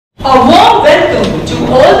A warm welcome to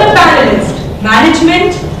all the panelists,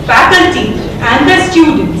 management, faculty and the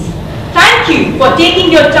students. Thank you for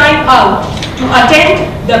taking your time out to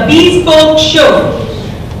attend the Bespoke Show.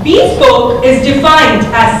 Bespoke is defined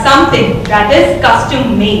as something that is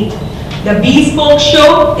custom made. The Bespoke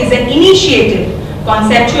Show is an initiative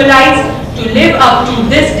conceptualized to live up to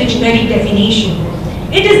this dictionary definition.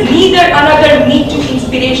 It is neither another meet to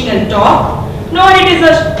inspirational talk, nor it is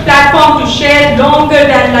a platform to share longer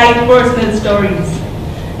than life personal stories.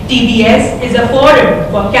 TBS is a forum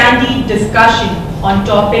for candid discussion on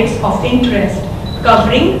topics of interest,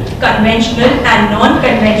 covering conventional and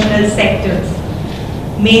non-conventional sectors,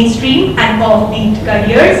 mainstream and offbeat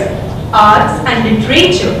careers, arts and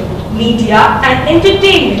literature, media and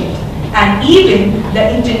entertainment, and even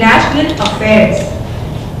the international affairs.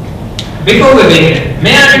 Before we begin,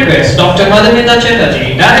 may I request Dr. Madhavendra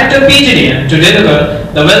Chatterjee, Director PGDM, to deliver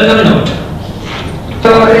the welcome note.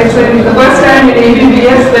 So it's the first time in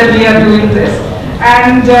ABBS that we are doing this,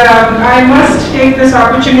 and I must take this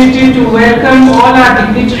opportunity to welcome all our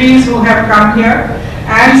dignitaries who have come here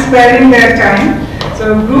and sparing their time.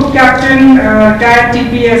 So Group Captain Retired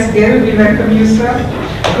TPS Gill, we welcome you, sir.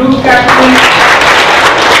 Group Captain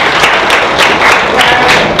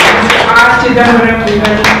R. Chidambaram, we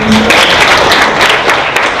welcome you, sir.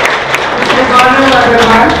 Mr. Gaurav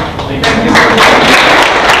Agarwal, thank you for being here.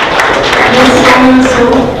 Ms. Sonal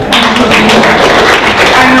Sood,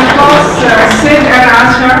 and of course Sid and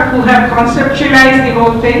Asha, who have conceptualized the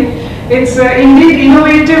whole thing. It's indeed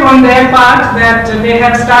innovative on their part that they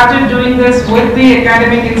have started doing this with the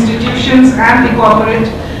academic institutions and the corporate,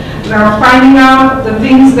 finding out the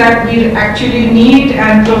things that we actually need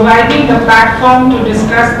and providing the platform to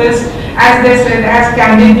discuss this, as they said, as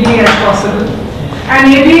candidly as possible. And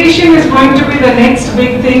aviation is going to be the next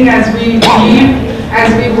big thing as we believe. As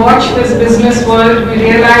we watch this business world, we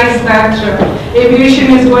realize that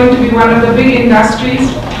aviation is going to be one of the big industries,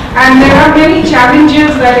 and there are many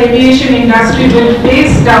challenges that aviation industry will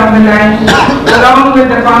face down the line, along with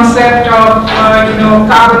the concept of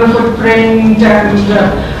carbon footprint and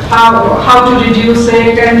how to reduce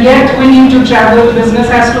it. And yet we need to travel, business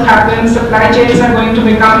has to happen, supply chains are going to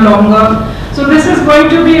become longer. So this is going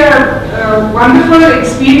to be a wonderful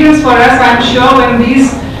experience for us, I'm sure, when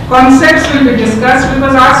these concepts will be discussed,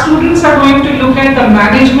 because our students are going to look at the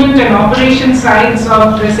management and operation sides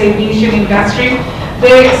of this aviation industry.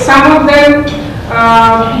 Some of them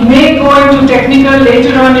may go into technical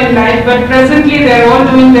later on in life, but presently they are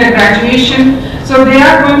all doing their graduation. So they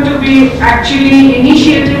are going to be actually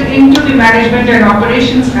initiated into the management and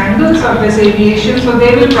operations angles of this aviation. So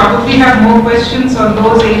they will probably have more questions on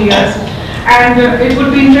those areas. And it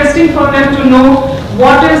would be interesting for them to know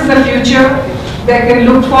what is the future they can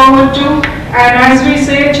look forward to. And as we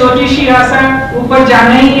say, choti shi aasa, upar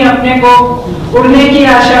jana hi apne ko, udne ki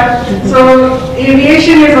aasha. So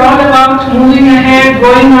aviation is all about moving ahead,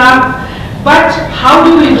 going up. But how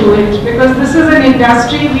do we do it? Because this is an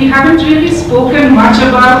industry we haven't really spoken much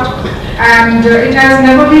about, and it has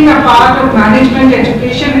never been a part of management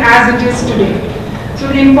education as it is today. So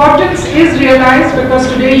the importance is realized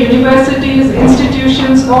because today universities,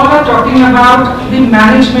 institutions, all are talking about the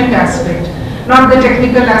management aspect, not the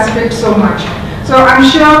technical aspect so much. So I'm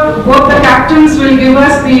sure both the captains will give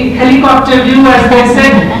us the helicopter view, as they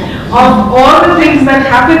said, of all the things that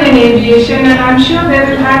happen in aviation, and I'm sure they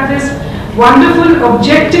will have this wonderful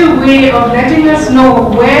objective way of letting us know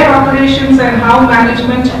where operations and how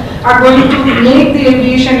management are going to make the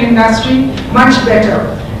aviation industry much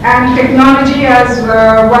better. And technology, as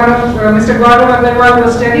one of Mr. Gaurav Agarwal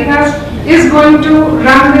was telling us, is going to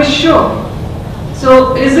run this show.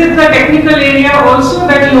 So is it the technical area also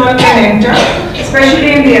that you all can enter,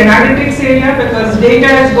 especially in the analytics area, because data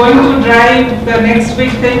is going to drive the next big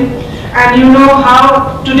thing. And you know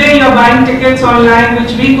how today you're buying tickets online,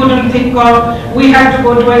 which we couldn't think of. We had to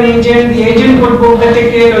go to an agent, the agent would book the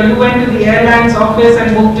ticket, or you went to the airline's office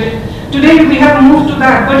and booked it. Today we have moved to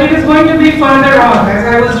that, but it is going to be further on. As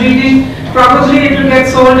I was reading, probably it will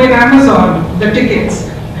get sold in Amazon, the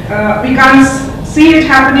tickets. We can't see it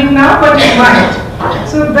happening now, but it might.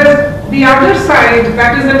 So the other side,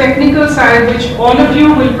 that is the technical side, which all of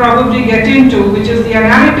you will probably get into, which is the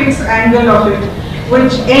analytics angle of it,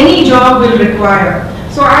 which any job will require.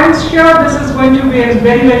 So I'm sure this is going to be a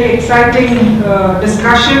very, very exciting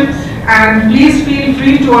discussion. And please feel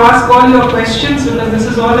free to ask all your questions, because this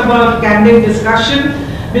is all about candid discussion,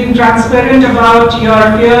 being transparent about your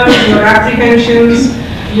fears, your apprehensions,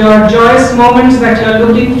 your joyous moments that you're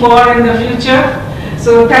looking for in the future.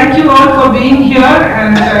 So thank you all for being here,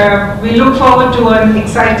 and we look forward to an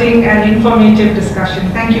exciting and informative discussion.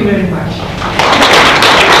 Thank you very much.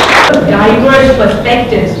 diverse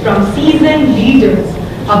perspectives from seasoned leaders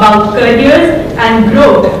about careers and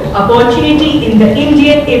growth opportunity in the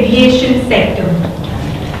Indian aviation sector.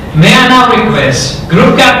 May I now request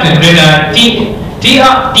Group Captain retired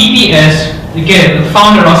TBS Gill,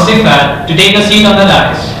 founder of CIFAT, to take a seat on the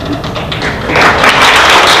dais.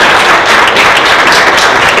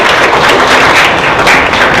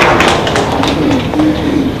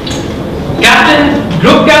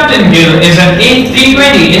 Group Captain Gill is an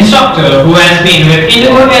A320 instructor who has been with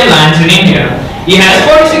Indigo Airlines in India. He has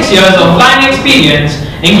 46 years of flying experience,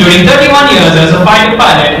 including 31 years as a fighter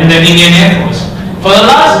pilot in the Indian Air Force. For the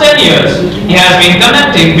last 10 years, he has been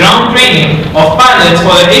conducting ground training of pilots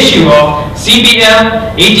for the issue of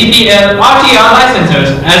CPL, ATPL, RTR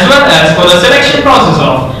licenses, as well as for the selection process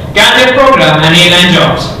of candidate program and airline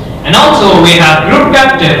jobs. And also we have Group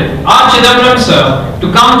Captain R. Chidambaram sir to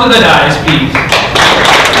come to the dais, please.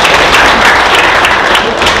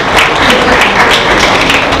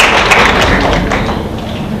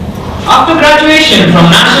 After graduation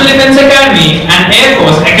from National Defence Academy and Air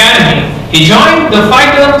Force Academy, he joined the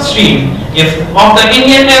fighter stream of the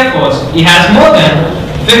Indian Air Force. He has more than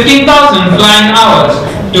 15,000 flying hours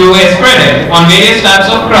to his credit on various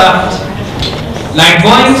types of craft like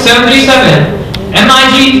Boeing 737,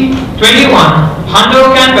 MiG-21,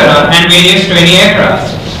 Hundo Canberra and various training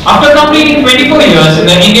aircraft. After completing 24 years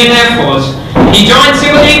in the Indian Air Force, he joined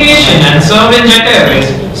civil aviation and served in Jet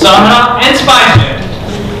Airways, Sahara and SpiceJet.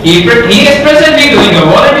 He is presently doing a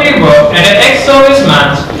voluntary work at an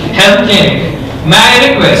ex-serviceman's health clinic. May I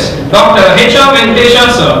request Dr. H.R. Venkatesha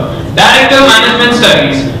sir, Director Management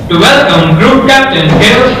Studies, to welcome Group Captain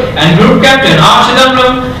Gill and Group Captain R.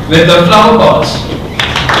 Chidambaram with the flower pots.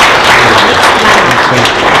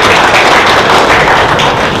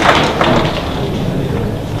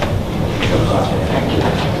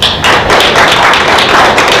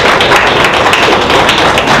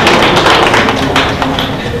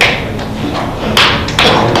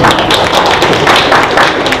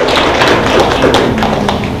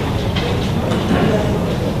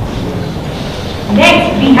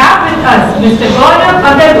 Next, we have with us Mr. Gaurav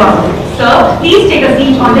Agarwal. Sir, please take a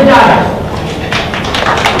seat on the dais.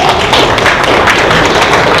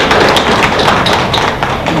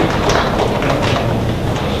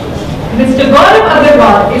 Mr. Gaurav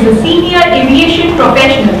Agarwal is a senior aviation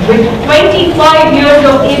professional with 25 years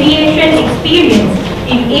of aviation experience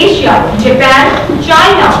in Asia, Japan,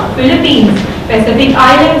 China, Philippines, Pacific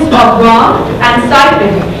Islands of Guam and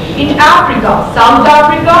Cyprus, in Africa, South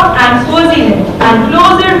Africa and Swaziland, and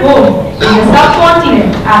closer home in the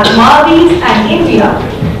subcontinent as Maldives and India.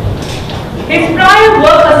 His prior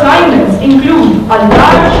work assignments include a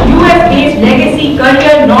large US-based legacy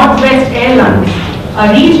carrier Northwest Airlines,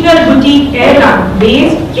 a regional boutique airline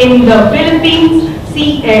based in the Philippines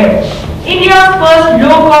Sea Air, India's first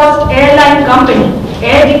low-cost airline company,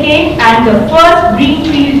 Air Deccan, and the first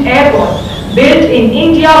greenfield airport built in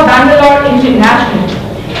India, Bangalore International.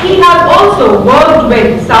 He has also worked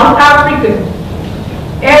with South African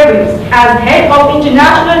Airways as head of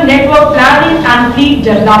international network planning and fleet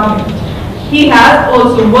development. He has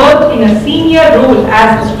also worked in a senior role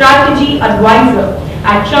as a strategy advisor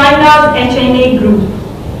at China's HNA Group.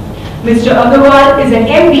 Mr. Agarwal is an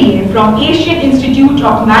MBA from Asian Institute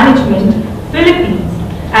of Management, Philippines,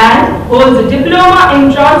 and holds a diploma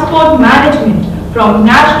in transport management from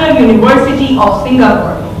National University of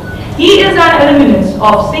Singapore. He is an alumnus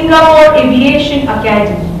of Singapore Aviation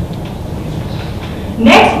Academy.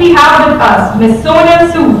 Next, we have with us Ms. Sonal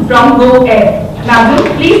Sood from Go Air.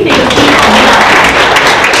 Madam, please take a seat on the dais.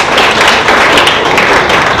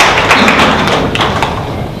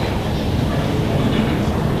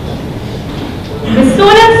 Ms.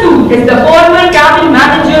 Sonal Sood is the former cabin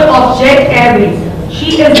manager of Jet Airways.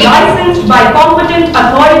 She is licensed by Competent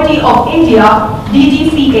Authority of India,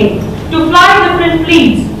 DGCA, to fly different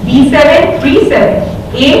fleets B737,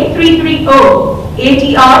 A330,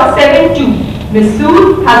 ATR 72. Ms.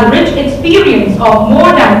 Sood has a rich experience of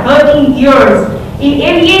more than 13 years in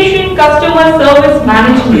aviation customer service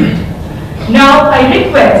management. Now I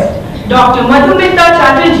request Dr. Madhumita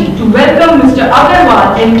Chatterjee to welcome Mr.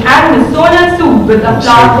 Agarwal and Ms. Sonal Sood with a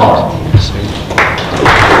flower pot.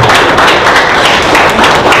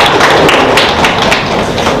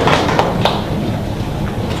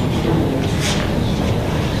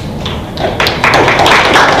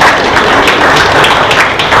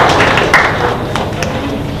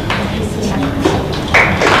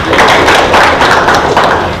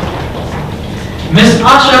 Ms.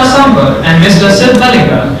 Asha Sambar and Mr. Sid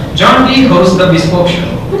Malinga jointly host the bespoke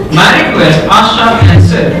show. May I request Asha and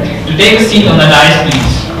Sid to take a seat on the dais,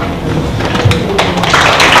 please.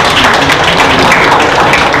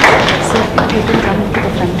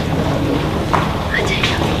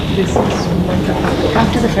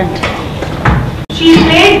 to the front. She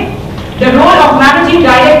played the role of Managing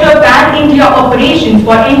Director Pan-India Operations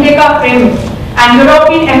for Indica Premix, an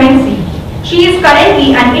European MNC. She is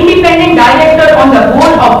currently an independent director on the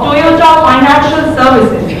board of Toyota Financial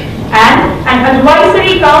Services and an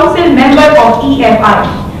advisory council member of EFI.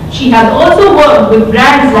 She has also worked with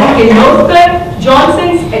brands like Kirloskar,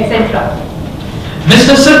 Johnson's, etc.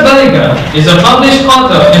 Mr. Sid Baliga is a published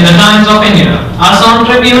author in the Times of India, Assam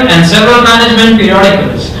Tribune and several management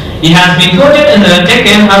periodicals. He has been quoted in the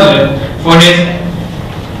Deccan Herald for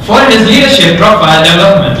his leadership profile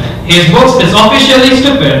development. His books Is Officially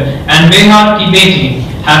Stupid and Behar Ki Beti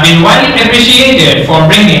have been widely appreciated for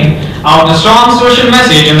bringing out a strong social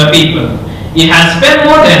message in the people. He has spent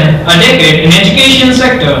more than a decade in education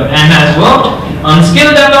sector and has worked on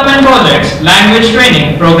skill development projects, language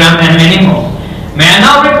training program and many more. May I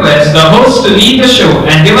now request the host to lead the show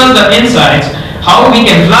and give us the insights how we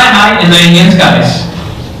can fly high in the Indian skies.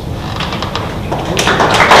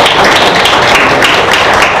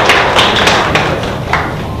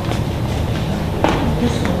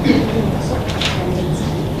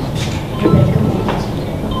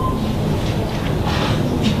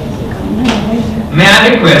 May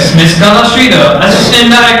I request Ms. Kala Sridhar,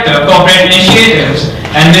 Assistant Director, Corporate Initiatives,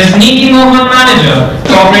 and Ms. Niti Mohan, Manager,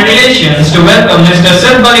 Corporate Relations, to welcome Mr.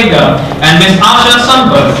 Sid Baliga and Ms. Asha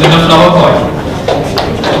Sampath with the flower pot.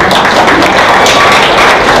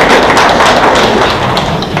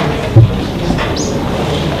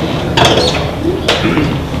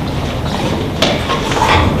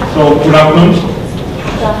 So, good afternoon.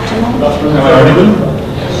 Good afternoon. Am I audible?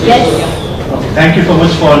 Yes. Okay. Thank you so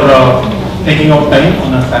much for taking out time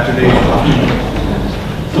on a Saturday afternoon.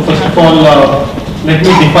 So first of all, let me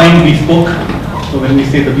define bespoke. So when we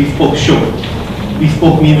say the bespoke show,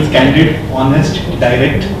 bespoke means candid, honest,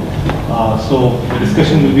 direct. So the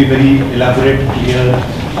discussion will be very elaborate, clear,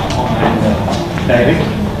 and direct.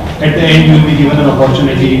 At the end, you will be given an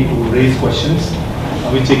opportunity to raise questions,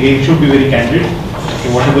 which again should be very candid. So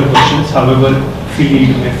whatever questions, however silly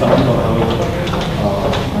it may sound or however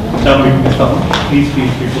dumb it may sound, please feel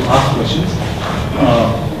free to ask questions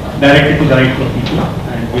directly to the right people,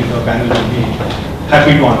 and the panel will be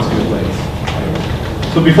happy to answer your queries.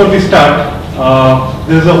 So before we start,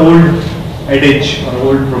 there is an old adage or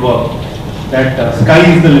old proverb that sky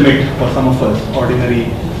is the limit for some of us, ordinary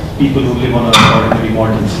people who live on ordinary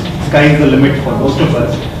models. Sky is the limit for most of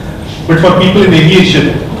us, but for people in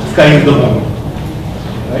aviation, sky is the moon.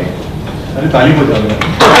 Right?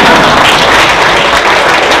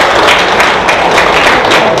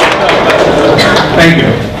 Thank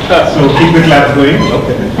you. So keep the claps going.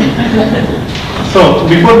 Okay. So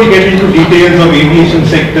before we get into details of aviation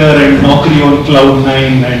sector and Naukri on Cloud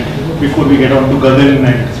 9, and before we get on to GAGAN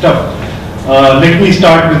and stuff, let me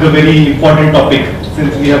start with a very important topic,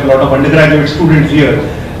 since we have a lot of undergraduate students here,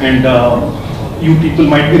 and you people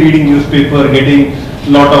might be reading newspaper, getting a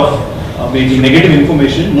lot of maybe negative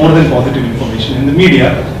information more than positive information in the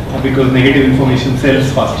media, because negative information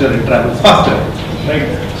sells faster and travels faster. Right?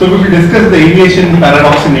 So we will discuss the aviation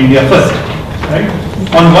paradox in India first. Right?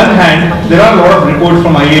 On one hand, there are a lot of reports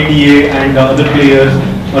from IATA and other players,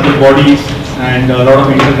 other bodies, and a lot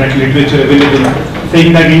of internet literature available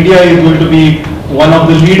saying that India is going to be one of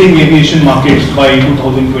the leading aviation markets by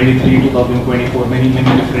 2023, 2024. Many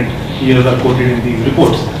different years are quoted in these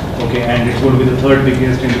reports. Okay, and it's going to be the third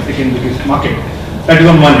biggest and the second biggest market. That is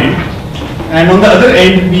on one end. And on the other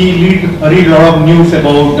end, we read a lot of news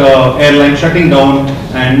about airlines shutting down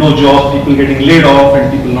and no jobs, people getting laid off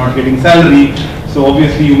and people not getting salary. So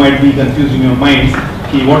obviously you might be confused in your minds,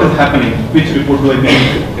 what is happening, which report do I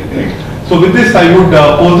believe? Right? So with this, I would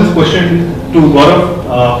pose this question to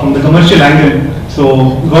Gaurav from the commercial angle. So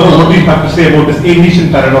Gaurav, what do you have to say about this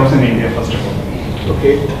aviation paradox in India, first of all?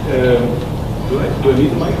 Okay, do I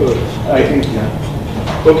need the mic or? I think, yeah.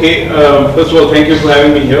 Okay, first of all, thank you for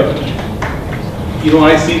having me here. You know,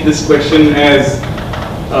 I see this question as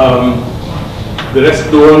the rest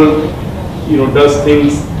of the world, you know, does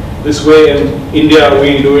things this way, and India,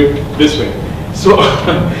 we do it this way. So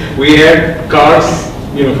we had cars,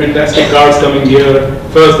 you know, fantastic cars coming here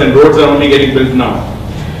first, and roads are only getting built now.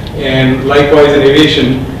 And likewise in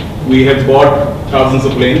aviation, we have bought thousands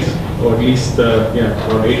of planes, or at least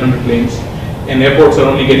about 800 planes, and airports are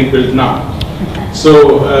only getting built now.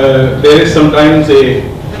 So there is sometimes a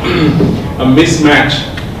mismatch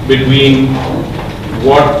between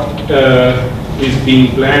what is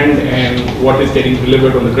being planned and what is getting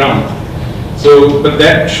delivered on the ground. So, but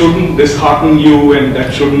that shouldn't dishearten you, and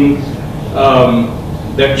that shouldn't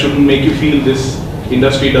make you feel this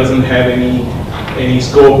industry doesn't have any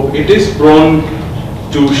scope. It is prone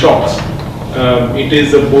to shocks. it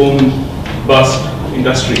is a boom bust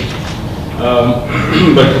industry.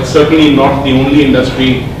 But it's certainly not the only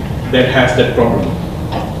industry that has that problem.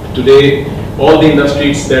 Today, all the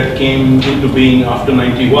industries that came into being after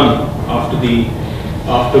 91, after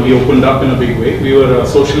we opened up in a big way, we were a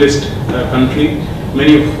socialist country.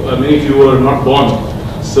 Many of you were not born.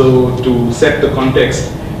 So to set the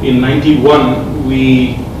context, in 91,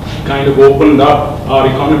 we kind of opened up our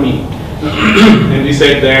economy and we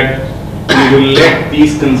said that we will let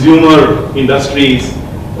these consumer industries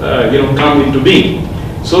come into being.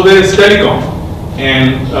 So there is telecom,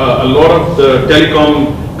 and a lot of the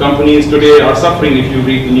telecom companies today are suffering. If you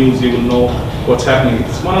read the news, you will know what's happening.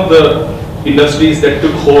 It's one of the industries that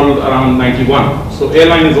took hold around 91. So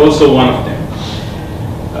airline is also one of them.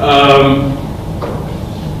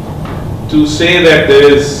 To say that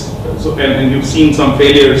there is, and you've seen some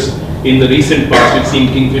failures in the recent past. You've seen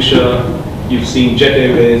Kingfisher, you've seen Jet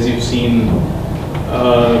Airways, you've seen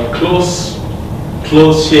close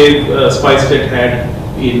shave SpiceJet had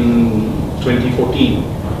in 2014,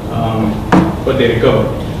 but they recovered.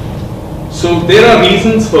 So there are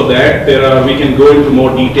reasons for that. We can go into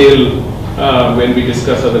more detail when we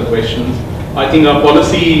discuss other questions. I think our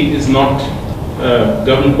policy is not,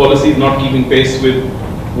 government policy is not keeping pace with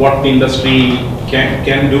what the industry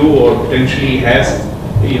can do or potentially has,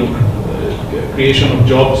 creation of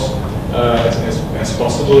jobs as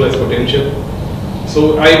possible, as potential.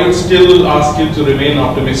 So I would still ask you to remain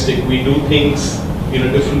optimistic. We do things in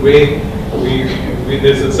a different way.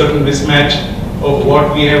 There's a certain mismatch of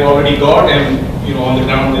what we have already got, and on the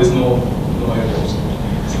ground there's no airports.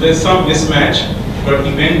 So there's some mismatch, but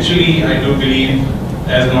eventually I do believe,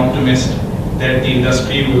 as an optimist, that the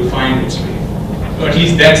industry will find its way. So at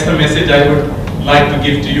least that's the message I would like to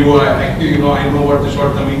give to you. I know what the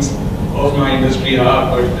shortcomings of my industry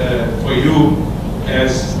are, but for you,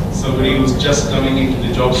 as somebody who's just coming into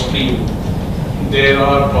the job stream, there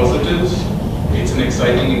are positives. It's an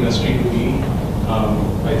exciting industry to be.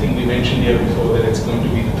 I think we mentioned here before that it's going to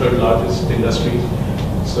be the third largest industry.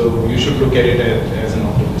 So you should look at it as an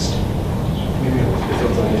optimist. Maybe this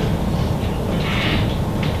also here.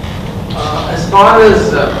 As far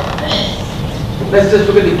as, let's just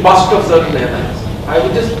look at the cost of certain airlines. I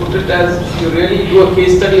would just put it as, if you really do a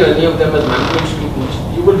case study on any of them as management students,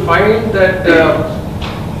 you will find that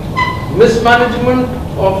mismanagement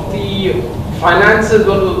of the finances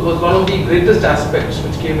was one of the greatest aspects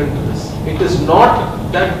which came into this. It is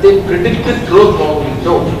not that they predicted growth wrongly,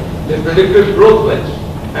 no. They predicted growth well.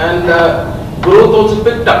 And growth also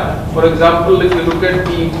picked up. For example, if you look at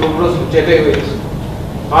the progress of Jet Airways,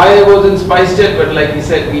 I was in SpiceJet, but like he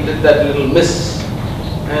said, we did that little miss.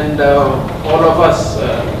 And all of us,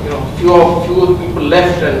 few people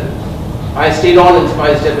left, and I stayed on in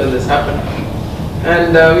SpiceJet when this happened.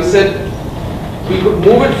 And we said we could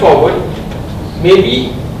move it forward,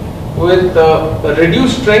 maybe with a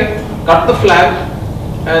reduced strength, cut the flag,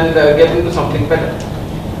 and get into something better.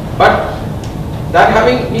 But that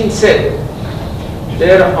having been said,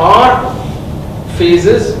 there are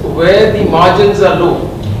phases where the margins are low.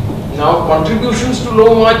 Now, contributions to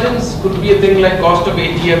low margins could be a thing like cost of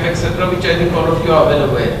ATF, etc., which I think all of you are well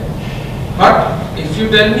aware. But if you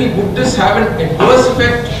tell me, would this have an adverse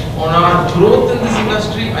effect on our growth in this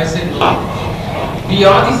industry? I say no. We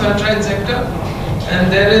are the sunshine sector,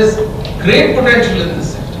 and there is great potential in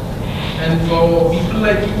this sector. And for people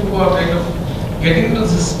like you who are kind of getting into the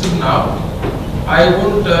system now, I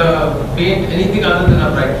wouldn't paint anything other than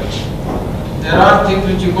a bright picture. There are things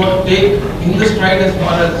which you got to take in the stride as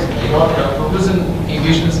far as your progress in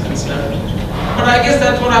aviation is concerned. But I guess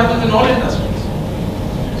that's what happens in all industries.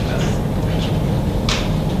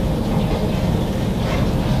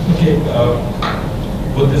 Okay,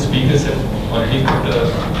 both the speakers have already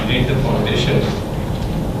laid the foundation.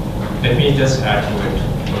 Let me just add to it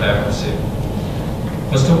what I have to say.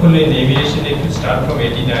 First of all, in aviation, if you start from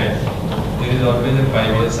 89, there is always a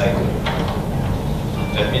 5-year cycle.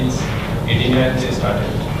 That means 89 they started,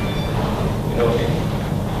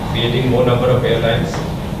 creating more number of airlines.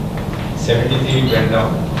 73 went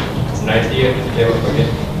down, 98 came up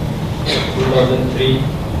again, 2003,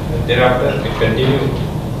 thereafter it continued,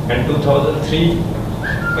 and 2003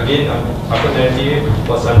 again after 98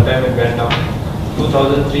 for some time it went down.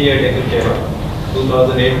 2003 it again came up,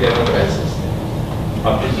 2008 came up crisis,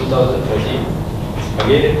 up to 2013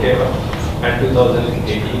 again it came up, and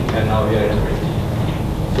 2018, and now we are in 20.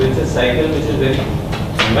 So it's a cycle which is very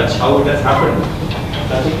much how it has happened,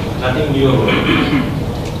 nothing new about it.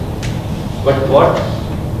 But what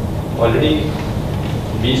already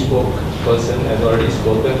bespoke person has already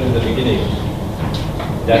spoken in the beginning,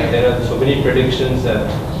 that there are so many predictions that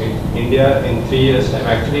India in 3 years time,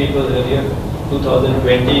 actually it was earlier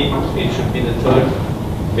 2020, it should be the third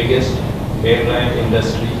biggest airline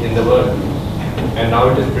industry in the world, and now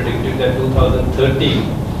it is predicted that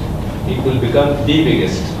 2030 it will become the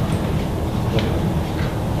biggest.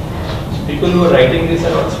 People who are writing this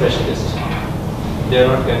are not specialists. They are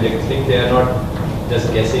not conjecturing, they are not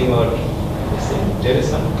just guessing or guessing. There is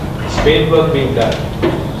some spade work being done.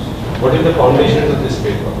 What is the foundation of this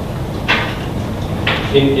spade work?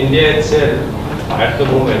 In India itself, at the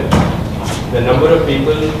moment, the number of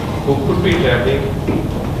people who could be traveling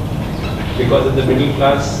because of the middle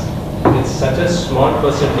class is such a small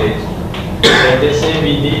percentage that they say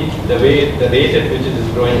we need the rate at which it is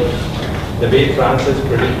growing. The way France has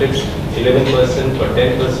predicted 11% or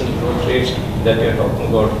 10% growth rate that we are talking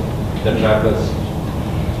about, the travelers.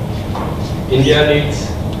 India needs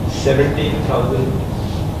 70,000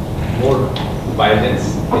 more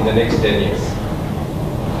pilots in the next 10 years.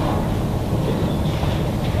 Okay.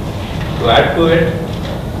 To add to it,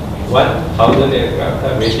 1,000 aircraft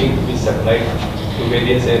are waiting to be supplied to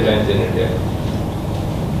various airlines in India.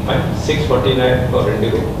 649 for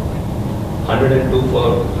Indigo, 102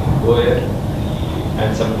 for Go Air,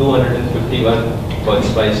 and some 251 for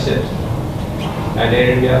SpiceJet. And Air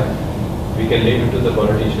India, we can leave it to the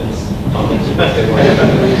politicians how much they want.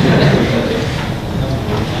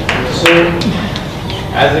 So,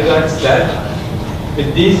 as regards that,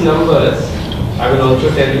 with these numbers, I will also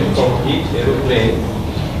tell you from each aeroplane,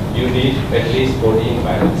 you need at least 14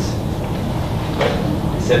 pilots,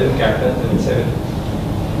 7 captains and 7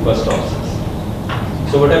 first officers.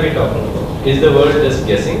 So what are we talking about? Is the world just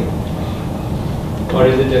guessing, or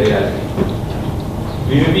is it a reality?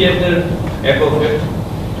 We may be at the ebb of it,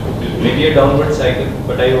 maybe a downward cycle,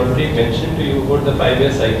 but I already mentioned to you about the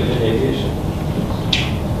 5-year cycle in aviation.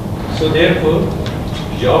 So therefore,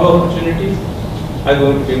 job opportunities are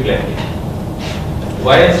going to be plenty.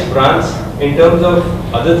 Why is France, in terms of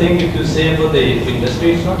other things, if you say about the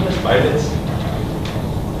industry, it's not just pilots.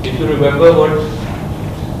 If you remember what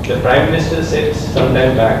the Prime Minister said some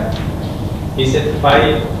time back, he said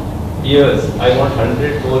 5 years, I want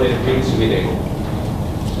 100 more airfields to be ready.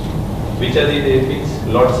 Which are these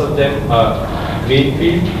airfields? Lots of them are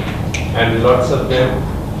greenfield and lots of them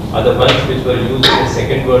are the ones which were used in the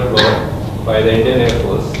Second World War by the Indian Air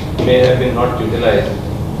Force, may have been not utilized,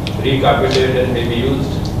 recarpeted and may be used.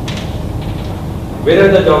 Where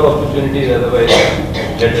are the job opportunities otherwise,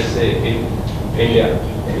 let us say in India?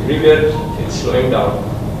 Everywhere it's slowing down.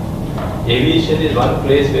 Aviation is one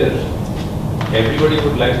place where everybody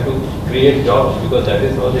would like to create jobs because that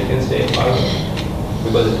is how they can stay in power.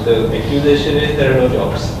 Because the accusation is there are no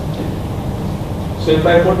jobs. So if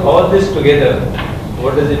I put all this together,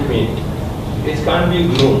 what does it mean? It can't be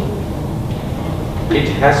gloom. It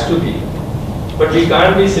has to be. But we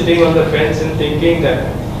can't be sitting on the fence and thinking that,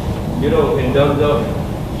 you know, in terms of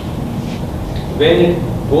when it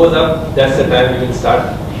goes up, that's the time we will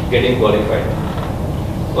start getting qualified.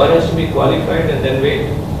 One has to be qualified and then wait.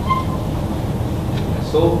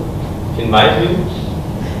 So, in my view,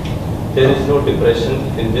 there is no depression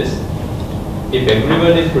in this. If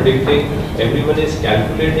everyone is predicting, everyone is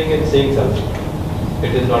calculating and saying something,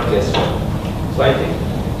 it is not guesswork. So I think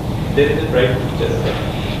there is a bright future.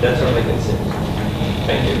 That's all I can say.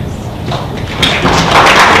 Thank you.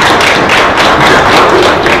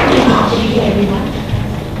 Good evening, everyone.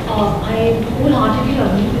 I wholeheartedly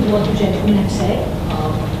agree with what the gentlemen have said.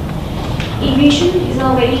 Aviation is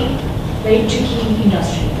a very, very tricky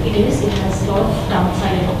industry. It has a lot of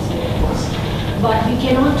downside and upside, of course. But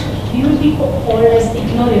we will be called as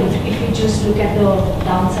ignorant if we just look at the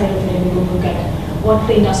downside of it and we don't look at what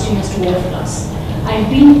the industry has to offer us. I've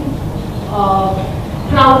been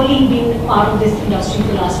proudly been part of this industry for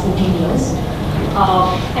the last 14 years.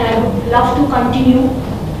 And I would love to continue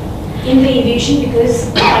in the aviation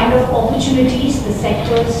because the kind of opportunities, the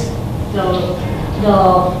sectors, the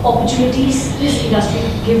opportunities this industry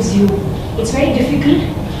gives you, it's very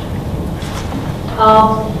difficult.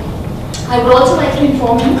 I would also like to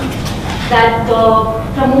inform you that the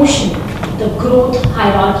promotion, the growth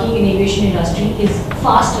hierarchy in aviation industry is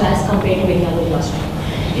faster as compared to any other industry.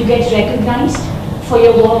 You get recognized for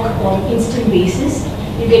your work on instant basis.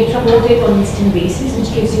 You get promoted on instant basis,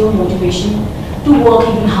 which gives you a motivation to work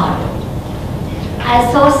even harder.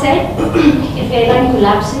 As Sir said, if airline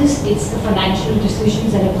collapses, it's the financial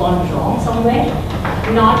decisions that have gone wrong somewhere,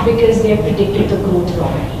 not because they have predicted the growth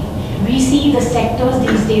wrongly. We see the sectors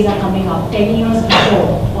these days are coming up. 10 years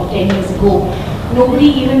before or 10 years ago, nobody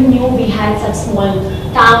even knew we had such small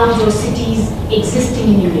towns or cities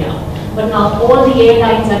existing in India. but now all the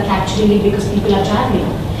airlines are capturing it because people are traveling.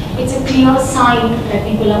 It's a clear sign that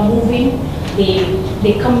people are moving.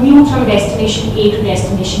 They commute from destination A to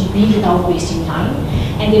destination B without wasting time,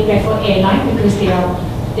 and they prefer airline because they're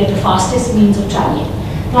the fastest means of traveling.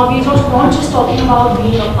 Now we're not just talking about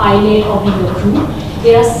being a pilot or being a crew.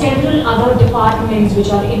 There are several other departments which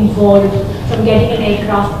are involved, from getting an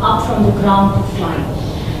aircraft up from the ground to flying.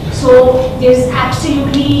 So there's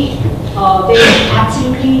absolutely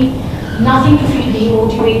nothing to feel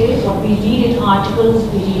demotivated. What we read in articles,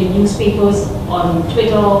 we read in newspapers, on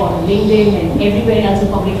Twitter, on LinkedIn, and everywhere else in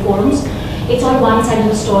public forums, it's on one side of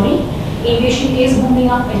the story. Aviation is booming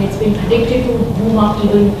up, and it's been predicted to boom up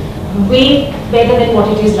even way better than what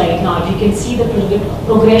it is right now. If you can see the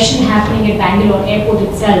progression happening at Bangalore Airport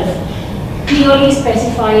itself, clearly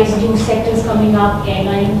specifies new sectors coming up.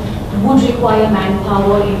 Airline would require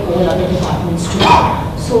manpower in all other departments too.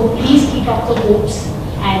 So please keep up the hopes,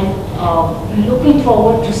 and looking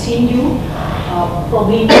forward to seeing you,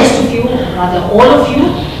 probably most of you, rather all of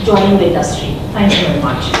you, joining the industry. Thank you very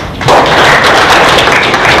much.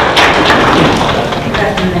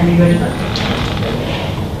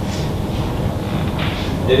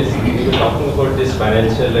 We were talking about this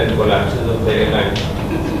financial and collapses of the airline.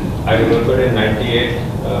 I remember in '98,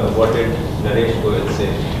 what did Naresh Goyal say?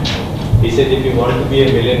 He said, if you want to be a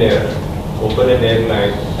millionaire, open an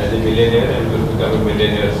airline as a millionaire and you will become a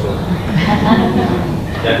millionaire soon.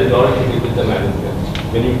 That is all to do with the management.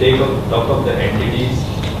 When you talk of the entities,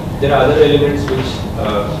 there are other elements which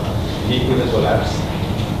lead to the collapse,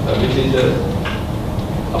 which is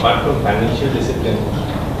apart from financial discipline,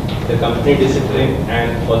 the company discipline,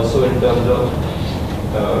 and also in terms of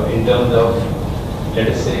let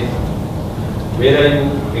us say, where are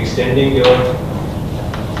you extending your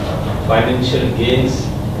financial gains?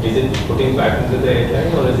 Is it putting back into the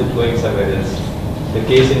airline or is it going somewhere else? The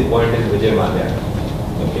case in point is Vijay Mallya.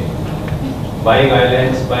 Okay, buying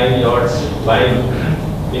islands, buying yachts, buying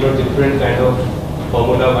different kind of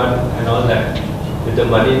Formula One and all that with the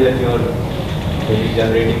money that you are maybe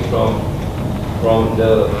generating from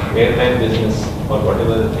the airline business or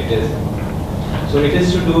whatever it is. So it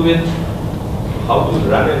is to do with how to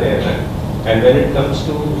run an airline. And when it comes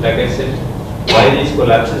to, like I said, why these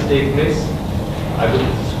collapses take place, I would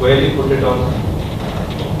squarely put it on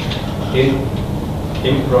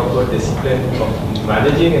improper discipline of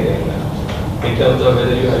managing an airline. In terms of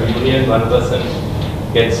whether you have a union, one person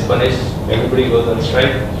gets punished, everybody goes on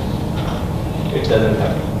strike. It doesn't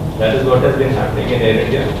happen. That is what has been happening in Air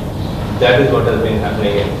India. That is what has been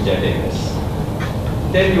happening in Jet Airways.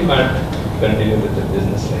 Then you can't continue with the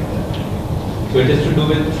business like that. So it is to do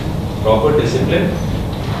with proper discipline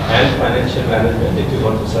and financial management if you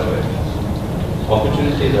want to survive.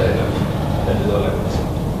 Opportunities are enough. That is all I would say.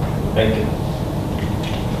 Thank you.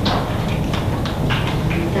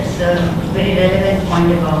 That's a very relevant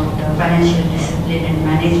point about financial discipline and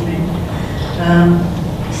management.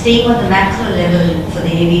 Staying on the macro level for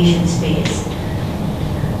the aviation space.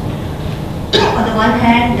 On the one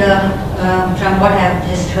hand, from what I have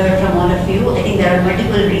just heard from all of you, I think there are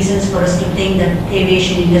multiple reasons for us to think that the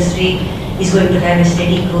aviation industry is going to have a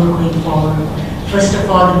steady growth going forward. First of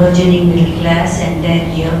all, the burgeoning middle class, and then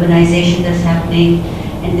the urbanization that's happening,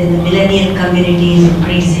 and then the millennial community is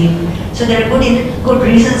increasing. So there are good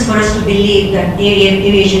reasons for us to believe that the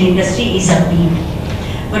aviation industry is upbeat.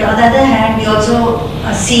 But on the other hand, we also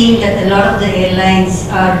are seeing that a lot of the airlines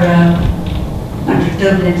are under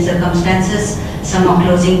turbulent circumstances. Some are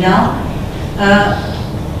closing down.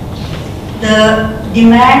 The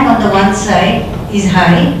demand on the one side is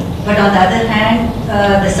high, but on the other hand,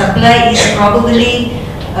 the supply is probably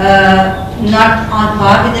not on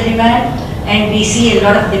par with the demand, and we see a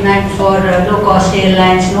lot of demand for low-cost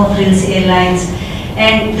airlines, no-frills airlines,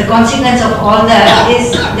 and the consequence of all that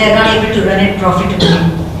is they're not able to run it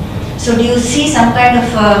profitably. So do you see some kind of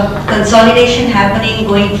consolidation happening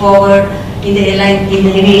going forward in the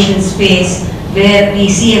aviation space, where we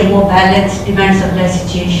see a more balanced demand-supply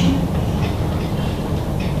situation?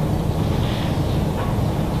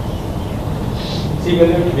 See,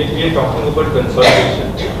 when we are talking about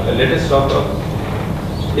consolidation, let us talk about,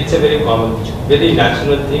 it's a very common, very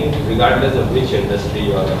natural thing regardless of which industry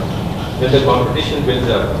you are in. When the competition builds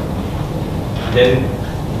up, then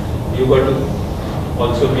you got to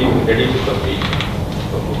also be ready to compete.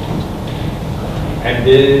 And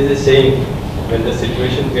there is a saying, when the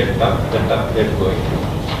situation gets tough, the tough get going.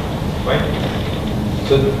 Right?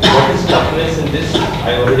 So what is toughness in this?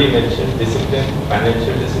 I already mentioned discipline,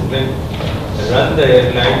 financial discipline. Run the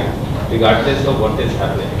airline regardless of what is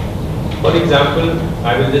happening. For example,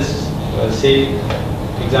 I will just say,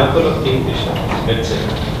 example of Kingfisher, let's say.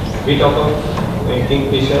 We talk of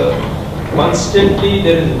Kingfisher. Constantly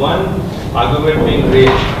there is one argument being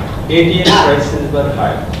raised. ATM prices were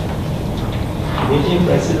high. ATM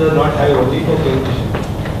prices were not high only for Kingfisher.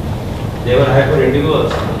 They were high for Indigo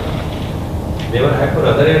also. They were high for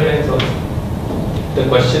other airlines also. The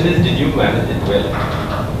question is, did you manage it well?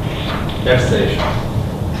 That's the issue.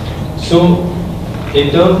 So,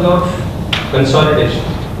 in terms of consolidation,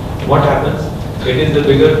 what happens? It is the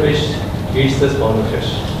bigger fish eats the smaller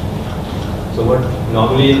fish. So what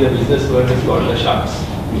normally in the business world is called the sharks.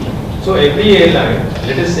 So every airline,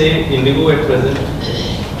 let us say Indigo at present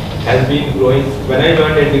has been growing. When I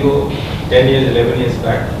joined Indigo 10 years, 11 years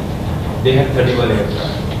back, they had 31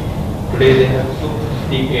 aircraft. Today they have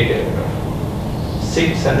 258 aircraft.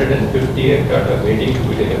 650 aircraft are waiting to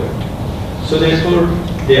be delivered. So therefore,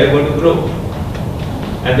 they are going to grow.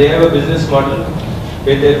 And they have a business model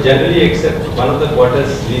where they generally, except one of the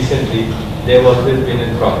quarters recently, they have always been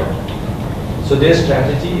in profit. So their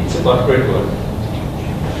strategy, it's a corporate world.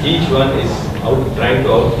 Each one is out trying to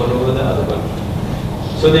outmaneuver the other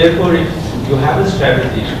one. So therefore, if you have a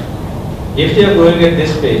strategy, if they are growing at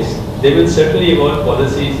this pace, they will certainly evolve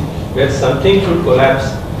policies where something should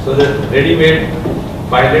collapse so that ready-made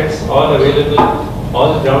pilots, all available,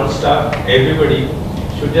 all ground staff, everybody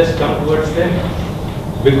should just come towards them,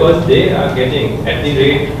 because they are getting at the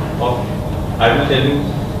rate of, I will tell you,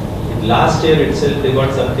 last year itself they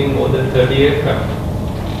got something more than 30 aircraft.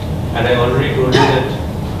 And I already told you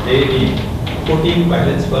that they need 14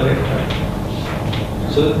 pilots per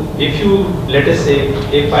aircraft. So if you, let us say,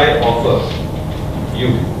 if I offer you,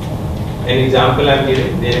 an example I am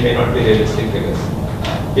giving, they may not be realistic figures.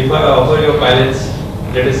 If I offer your pilots,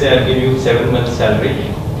 let us say I will give you 7 months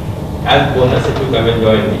salary as bonus if you come and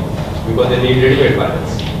join me, because they need ready-made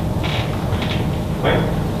pilots. Fine?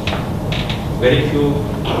 Very few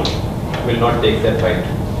will not take that fight.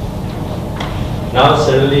 Now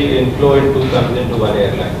suddenly inflow into comes into one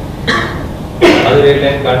airline. Other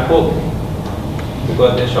airline can't cope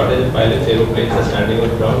because there's shortage of pilots, aeroplanes are standing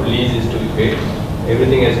on ground, lease is to be paid,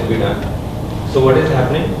 everything has to be done. So what is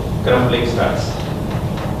happening? Crumbling starts.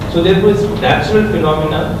 So therefore it's natural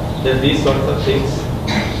phenomena that these sorts of things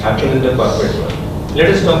happen in the corporate world. Let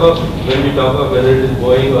us talk of, when we talk of whether it is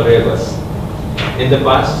Boeing or Airbus. In the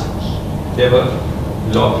past, there were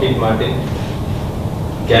Lockheed Martin,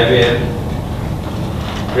 GAGAN,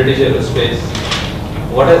 British Aerospace.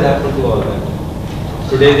 What has happened to all that?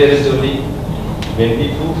 Today there is only mainly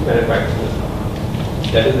two manufacturers.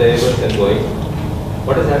 That is the Airbus and Boeing.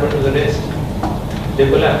 What has happened to the rest? They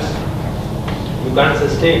collapsed. You can't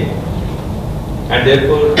sustain. And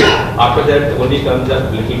therefore, after that only comes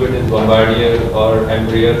up little bit is Bombardier or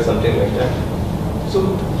Embraer, something like that.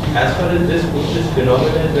 So, as far as this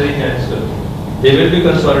phenomenon is very natural. There will be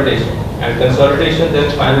consolidation, and consolidation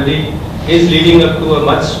then finally is leading up to a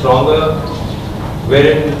much stronger,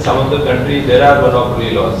 wherein in some of the countries there are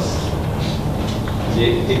monopoly laws.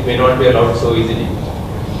 It may not be allowed so easily.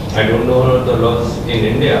 I don't know the laws in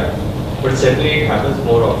India, but certainly it happens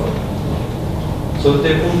more often. So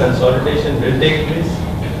therefore consolidation will take place,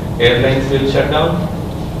 airlines will shut down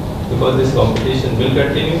because this competition will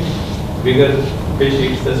continue, bigger fish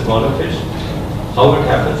eats the smaller fish. How it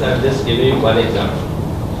happens, I am just giving you one example.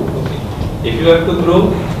 Okay. If you have to grow,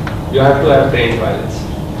 you have to have trained pilots.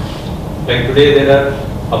 Like today there are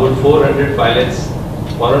about 400 pilots,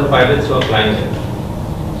 foreign pilots who are flying here.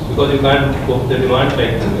 Because you can't cope the demand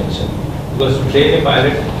like convention. Because to train a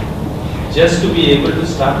pilot, just to be able to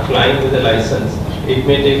start flying with a license, it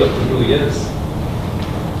may take up to 2 years.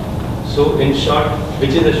 So in short,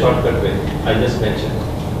 which is a shortcut way, I just mentioned.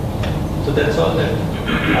 So that's all that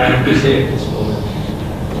I have to say at this moment.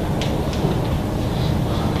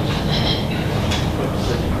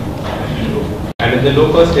 And in the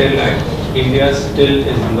low-cost airline, India still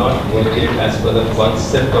is not working as per the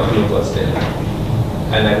concept of low-cost airline.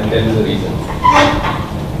 And I will tell you the reason.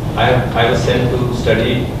 I was sent to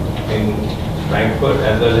study in Frankfurt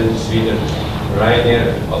as well as in Sweden,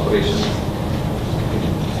 Ryanair operations.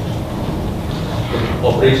 The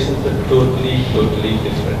operations are totally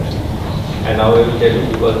different. And now I will tell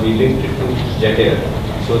you because we linked it to Jet Air,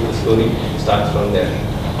 so the story starts from there.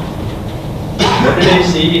 What did I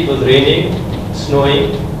see? It was raining,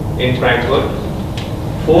 snowing in Frankfurt.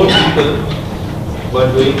 4 people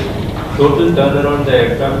were doing total turnaround the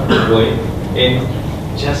aircraft was going in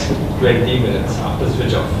just 20 minutes after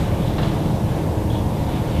switch off.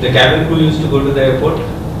 The cabin crew used to go to the airport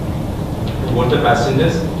to board the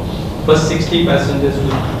passengers. First 60 passengers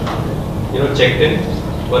who checked in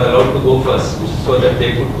were allowed to go first so that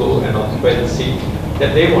they could go and occupy the seat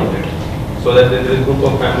that they wanted. So that there is a group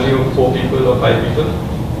of family of 4 people or 5 people.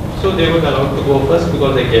 So they were allowed to go first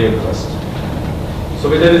because they came in first. So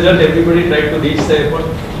with the result, everybody tried to reach the airport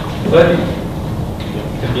early.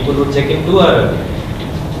 And people would check in 2 hours early.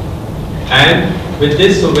 And with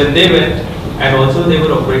this, so when they went, and also they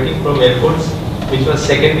were operating from airports which were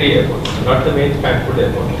secondary airports, not the main Frankfurt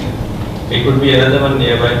airport. It could be another one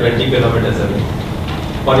nearby 20 kilometers away.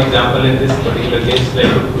 For example, in this particular case, like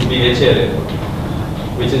it could be HAL airport,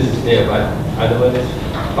 which is nearby, other one is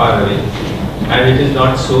far away. And it is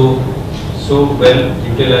not so well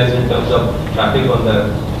utilized in terms of traffic on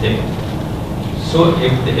the thing. So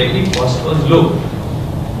if every cost was low,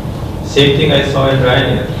 same thing I saw in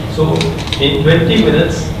Ryanair. So in 20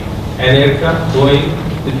 minutes, an aircraft going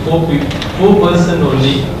with 4 person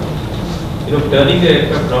only, turning the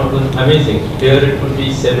aircraft around was amazing. Here it would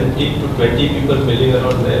be 70 to 20 people milling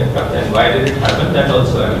around the aircraft, and why did it happen? That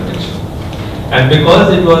also I will mention. And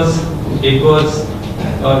because it was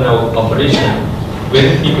now operational,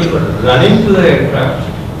 when people were running to the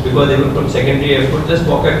aircraft because they were from secondary airport, just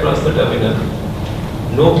walk across the terminal.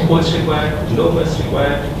 No coach required, no bus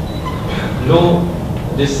required, no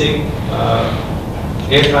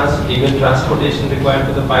even transportation required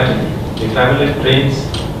to the pilot. They travel in trains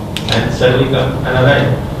and suddenly come and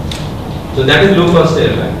arrive. So that is low cost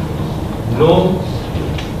airline. No,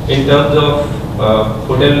 in terms of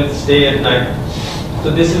hotel stay at night.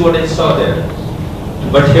 So this is what I saw there.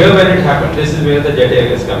 But here when it happened, this is where the jet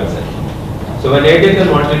airways comes in. So when GAGAN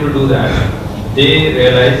wanted to do that, they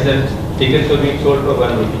realized that tickets were being sold for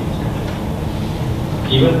 1 rupee.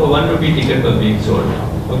 Even for 1 rupee ticket was being sold.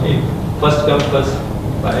 Okay, first come, first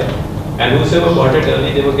buy. And whosoever bought it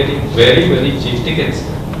early, they were getting very, very cheap tickets.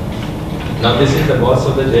 Now this is the boss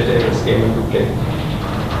of the jet airways came into play.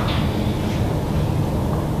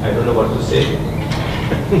 I don't know what to say.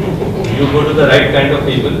 You go to the right kind of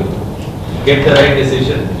people, get the right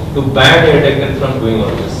decision to ban GAGAN from doing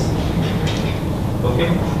all this. Okay?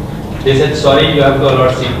 They said, sorry, you have to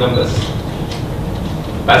allot seat numbers.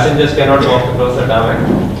 Passengers cannot walk across the tarmac.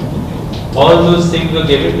 All those things were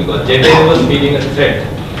given because jet airways was feeling a threat.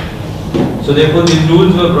 So therefore these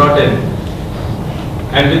rules were brought in.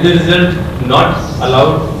 And with the result, not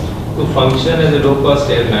allowed to function as a low-cost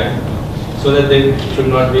airline so that they should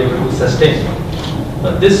not be able to sustain.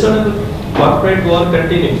 But this sort of corporate war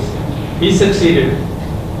continues. He succeeded.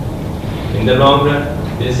 In the long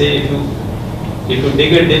run, they say if you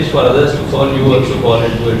dig a ditch for others to fall, you also fall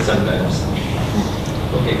into it sometimes.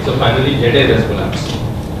 Okay, so finally jet airways collapsed.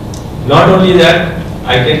 Not only that,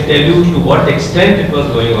 I can tell you to what extent it was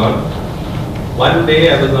going on. One day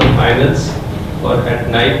I was on finals or at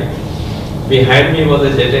night. Behind me was a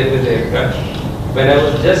jet airways aircraft. When I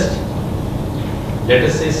was just, let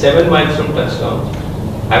us say, 7 miles from touchdown,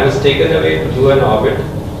 I was taken away to do an orbit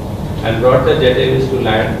and brought the jet airways to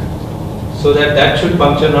land so that that should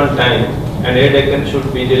function on time and GAGAN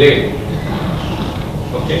should be delayed.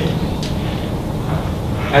 Okay.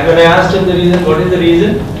 And when I asked him the reason, what is the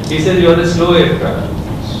reason? He said, you are a slow aircraft.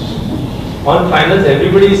 On finals,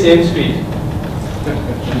 everybody is same speed.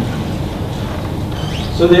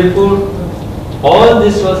 So therefore, all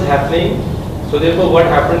this was happening. So therefore, what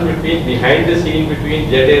happened behind the scene between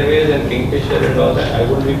jet airways and Kingfisher and all that, I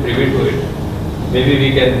wouldn't be privy to it. Maybe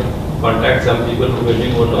we can contact some people who will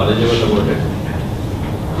be more knowledgeable about it.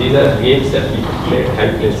 These are games that people play at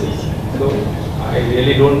high places. So I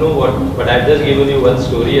really don't know what, but I've just given you one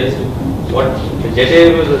story as to what the jet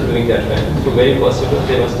airways was doing that time. So very possible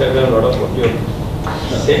they must have done a lot of what you're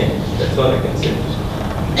saying. That's all I can say.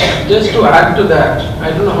 Just to add to that,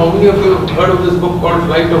 I don't know how many of you have heard of this book called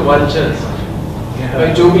Flight of Vultures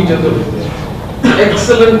by Joby Jadul.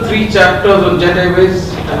 Excellent 3 chapters on jet airways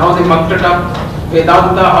and how they mucked it up.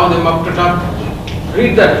 Vedanta, how they mucked it up.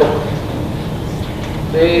 Read that book.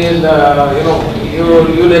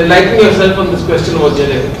 You'll enlighten yourself on this question about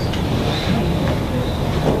jet airways.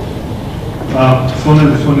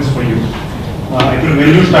 Sonal, this one is for you. I think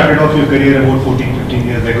when you started off your career about 14-15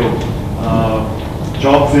 years ago,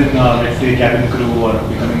 jobs in, let's say, cabin crew or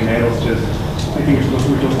becoming an air hostess, I think it was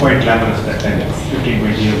quite glamorous that time,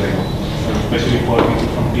 15-20 years ago, especially for people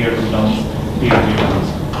from tier 2 towns, tier 3 towns.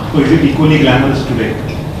 So is it equally glamorous today?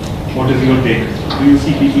 What is your take? Do you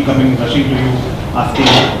see people coming, rushing to you, asking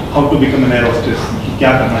how to become an air hostess?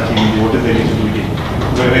 Kya karna chahiye? What is the eligibility?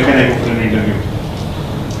 Where can I go for an interview?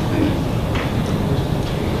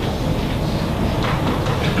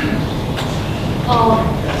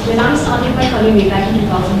 When I started my career way back in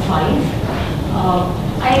 2005,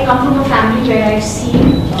 I come from a family where I've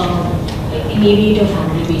seen an aviator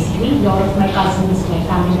family basically. A lot of my cousins, my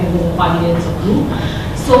family members are pilots or crew.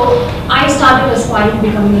 So I started aspiring to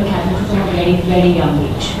becoming a cabin crew from a very, very young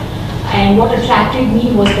age. And what attracted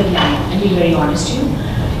me was the glamour, and being very honest to you.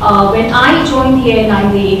 When I joined the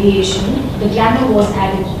airline, the aviation, the glamour was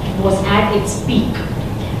at its peak.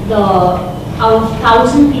 Out of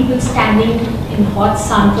 1,000 people standing in hot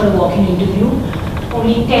sun for a walk-in interview,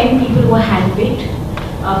 only 10 people were handpicked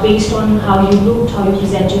based on how you looked, how you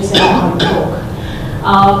present yourself, and how you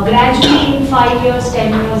talk. Gradually, in 5 years,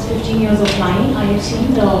 10 years, 15 years of flying, I have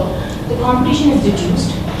seen the competition is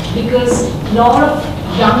reduced because a lot of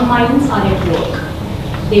young minds are at work.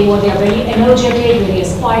 They are very energetic, very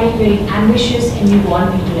aspiring, very ambitious, and we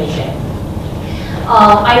want people like them.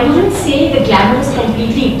 I wouldn't say the glamour is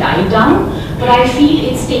completely died down, but I feel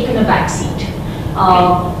it's taken a back seat.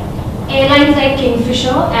 Airlines like Kingfisher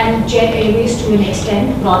and Jet Airways to an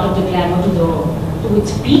extent brought up the glamour to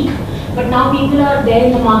its peak, but now people are there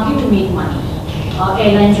in the market to make money.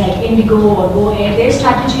 Airlines like Indigo or Go Air, their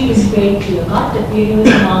strategy is very clear-cut, that we are in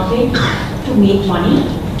the market to make money.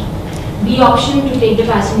 The option to take the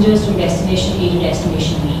passengers from destination A to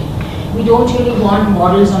destination B. We don't really want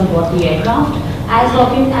models on board the aircraft. As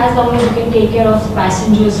long as you can take care of the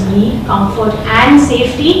passengers' need, comfort and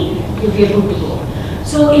safety, you're good to go.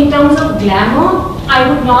 So in terms of glamour, I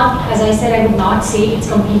would not, as I said, I would not say it's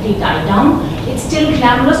completely died down. It's still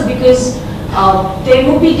glamorous because there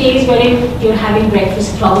would be days wherein you're having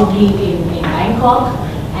breakfast probably in Bangkok,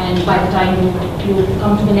 and by the time you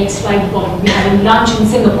come to the next flight, you'll probably be having lunch in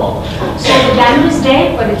Singapore. So the glamour is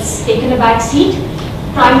there, but it's taken a back seat,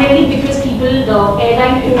 primarily because the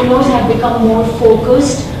airline owners have become more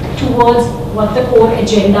focused towards what the core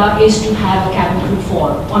agenda is to have a cabin crew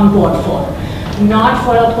on board for. Not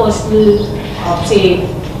for a personal, say,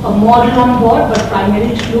 a model on board, but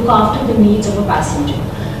primarily to look after the needs of a passenger.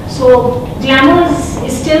 So glamour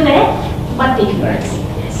is still there, but taken a back seat.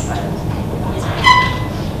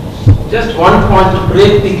 Just one point to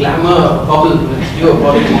break the glamour bubble, your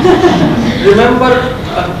apologies. Remember,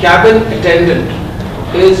 a cabin attendant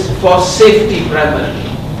is for safety primarily.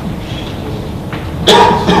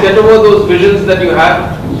 So get over those visions that you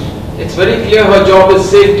have. It's very clear her job is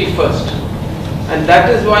safety first. And that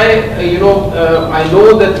is why, I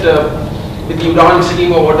know that with the Udan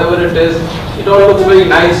scheme or whatever it is, it all looks very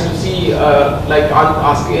nice to see,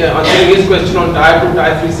 answering his question on Tier 2,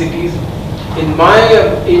 Tier 3 cities. In my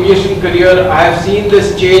aviation career, I have seen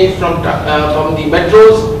this change from the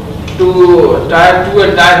metros to Tier 2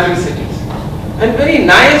 and Tier 3 cities. And very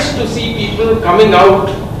nice to see people coming out.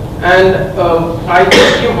 And I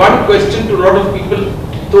just give one question to a lot of people,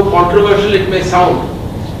 though controversial it may sound.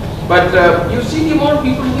 But you see the amount of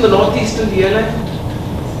people from the Northeast in the airline.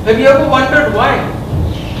 Have you ever wondered why?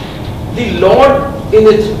 The Lord, in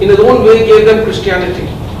his own way, gave them Christianity.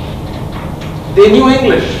 They knew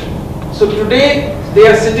English. So today, they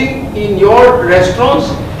are sitting in your restaurants,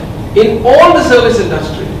 in all the service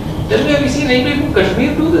industry. Tell me, have you seen anybody from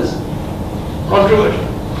Kashmir do this? Controversial.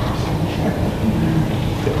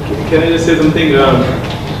 Can I just say something?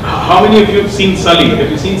 How many of you have seen Sully? Have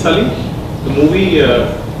you seen Sully? The movie,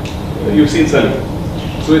 you've seen Sully.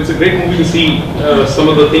 So it's a great movie to see some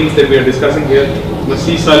of the things that we are discussing here. You must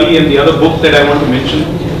see Sully, and the other book that I want to mention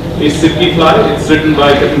is Simply Fly. It's written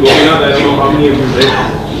by Captain Gopinath. I don't know how many of you have read.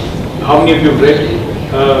 How many of you have read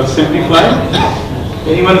Simply Fly?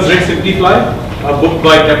 Anyone's read Simply Fly? A book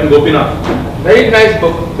by Captain Gopinath. Very nice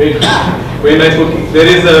book. Very nice book. There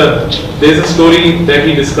is a story that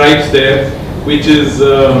he describes there, which is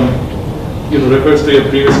refers to your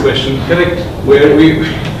previous question. Correct. Where we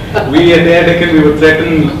at Air Deccan, we were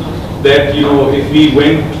threatened that if we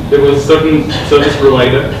went, there was a certain service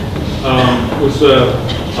provider who was a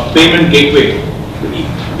payment gateway.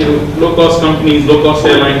 Low-cost companies, low-cost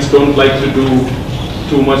airlines don't like to do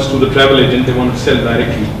too much to the travel agent. They want to sell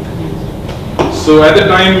directly. So at the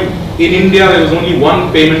time in India, there was only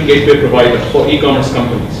one payment gateway provider for e-commerce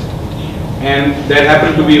companies, and that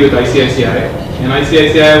happened to be with ICICI. And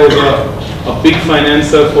ICICI was a big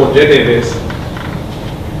financer for Jet Airways.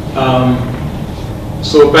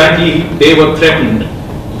 So apparently they were threatened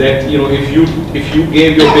that if you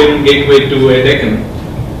gave your payment gateway to Air Deccan,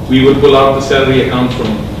 we will pull out the salary account from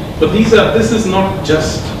you. But this is not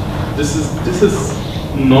just, this is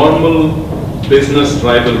normal business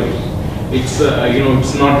rivalry. It's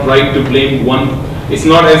it's not right to blame one. It's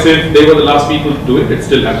not as if they were the last people to do it. It's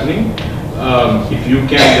still happening. If you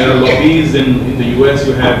can, there are lobbies in the US.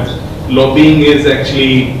 You have lobbying is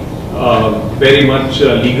actually very much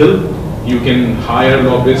legal. You can hire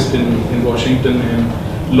lobbyists in Washington and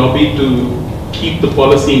lobby to keep the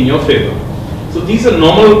policy in your favor. So these are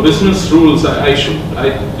normal business rules.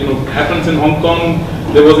 Happens in Hong Kong.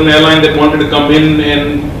 There was an airline that wanted to come in,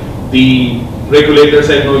 and the regulator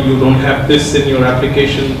said, no, you don't have this in your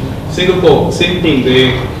application. Singapore, same thing.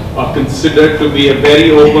 They are considered to be a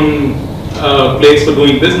very open place for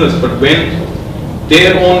doing business, but when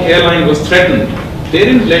their own airline was threatened, they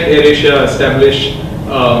didn't let AirAsia establish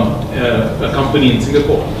a company in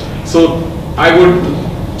Singapore. So I would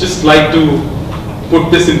just like to put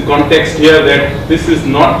this in context here, that this is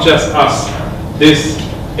not just us.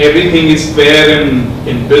 Everything is fair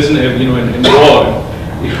in business, in war.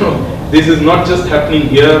 This is not just happening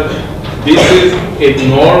here. This is a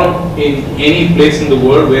norm in any place in the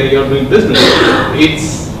world where you're doing business.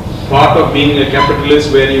 It's part of being a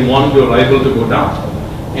capitalist, where you want your rival to go down.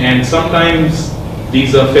 And sometimes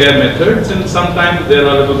these are fair methods, and sometimes they're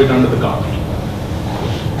a little bit under the carpet.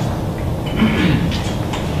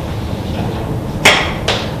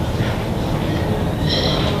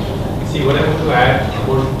 See, what I want to add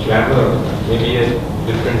about glamour, maybe a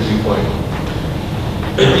different viewpoint.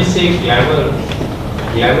 When we say glamour,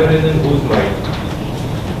 glamour is in whose mind?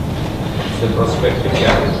 It's the prospective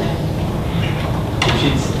glamour. If she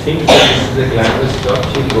thinks that this is a glamorous job,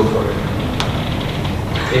 she'll go for it.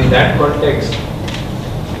 In that context,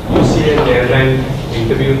 you see an airline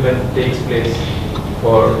interview when it takes place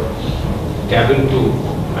for cabin crew.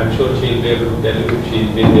 I'm sure she'll be able to tell you if she's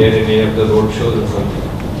been there in any of the road shows or something.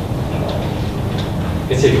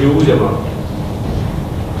 It's a huge amount.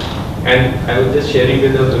 And I was just sharing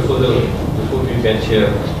with her before we met here,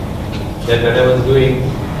 that when I was doing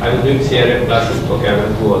CRM classes for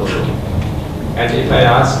cabin crew also. And if I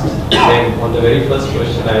asked them, on the very first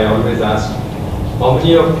question I always asked, how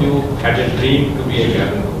many of you had a dream to be a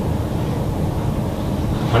cabin crew?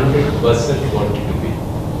 100% wanted to be.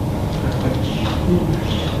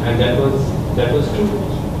 And that was true.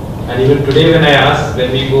 And even today when I ask,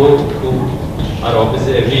 when we go to our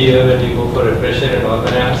offices every year, when we go for refresher and all,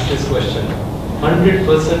 when I ask this question, 100%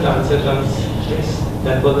 answer comes, yes,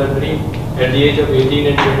 that was our dream at the age of 18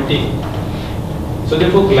 and 20. So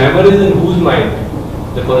therefore glamour is in whose mind?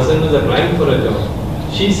 The person who is applying for a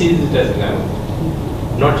job. She sees it as glamour,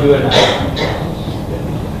 not you and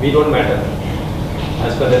I. We don't matter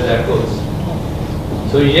as far as that goes.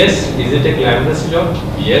 So yes, is it a glamorous job?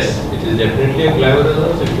 Yes, it is definitely a glamorous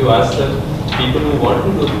job. If you ask the people who want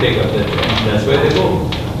to take up that job, that's where they go.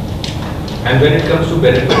 And when it comes to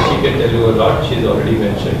benefits, she can tell you a lot. She's already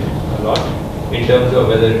mentioned a lot in terms of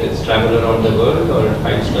whether it is travel around the world or a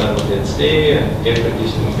 5-star hotel stay and air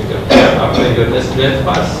conditioning pickup after your just 12th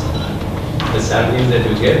pass, the salaries that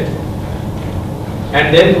you get.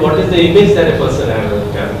 And then what is the image that a person has as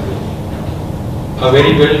a cabin crew? A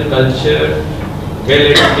very well-cultured,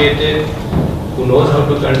 well-educated, who knows how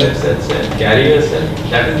to conduct herself, carry herself.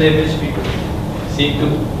 That is the image people seek to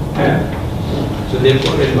have. So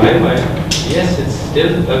therefore, in my mind, yes, it's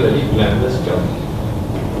still a very glamorous job.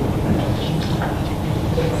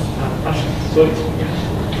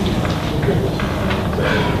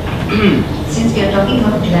 Since we are talking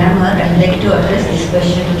about glamour, I would like to address this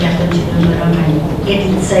question to Captain Chidambaram and get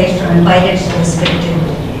insight from a pilot's perspective.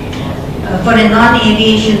 For a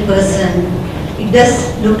non-aviation person, it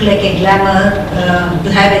does look like a glamour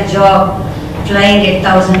to have a job flying at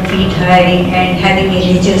 1,000 feet high and having a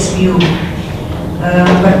nature's view.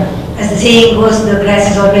 But as the saying goes, the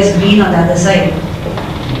grass is always green on the other side.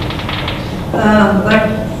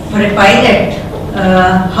 But for a pilot,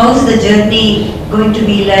 how's the journey going to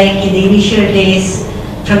be like in the initial days,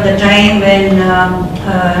 from the time when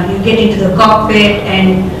you get into the cockpit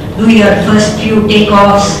and do your first few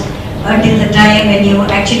takeoffs until the time when you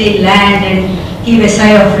actually land and give a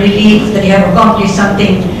sigh of relief that you have accomplished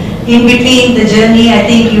something. In between the journey, I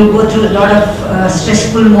think you go through a lot of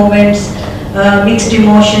stressful moments, mixed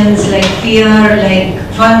emotions like fear, like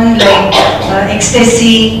fun, like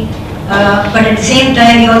ecstasy. But at the same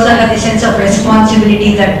time, you also have the sense of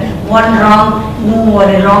responsibility that one wrong move or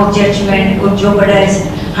a wrong judgment could jeopardize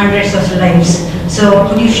hundreds of lives. So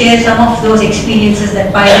could you share some of those experiences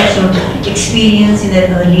that pilots would experience in their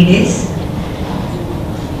early days?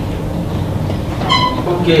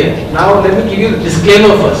 Okay, now let me give you the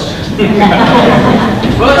disclaimer first.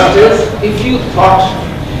 First is, if you thought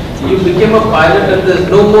you became a pilot and there's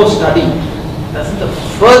no more study, that's the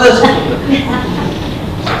furthest from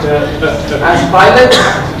As pilots,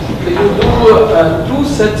 you do 2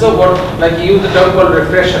 sets of what, like you use the term called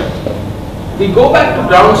refresher. We go back to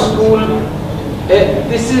ground school.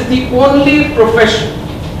 This is the only profession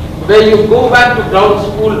where you go back to ground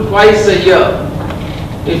school twice a year.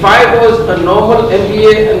 If I was a normal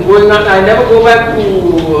MBA and going on, I never go back to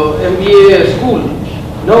MBA school.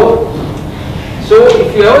 No. So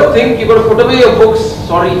if you ever think you're going to put away your books,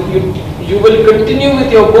 sorry, you will continue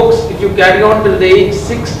with your books if you carry on till the age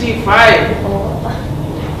 65.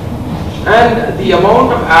 And the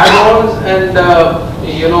amount of add-ons and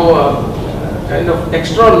kind of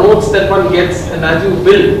extra notes that one gets, and as you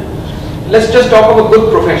build, let's just talk of a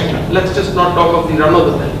good professional. Let's just not talk of the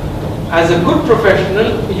run-of-the-mill. As a good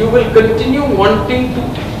professional, you will continue wanting to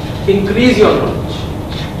increase your knowledge.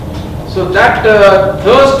 So that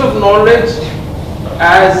thirst of knowledge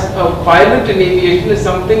as a pilot in aviation is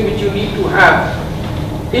something which you need to have.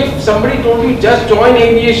 If somebody told you just join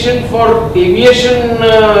aviation for aviation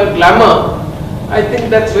glamour, I think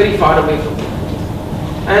that's very far away from you.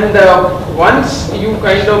 And once you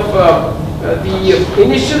kind of, the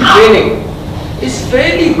initial training is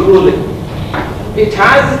fairly grueling. It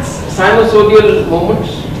has its sinusoidal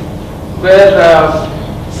moments where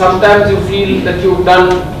sometimes you feel that you've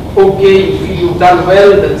done okay, you feel you've done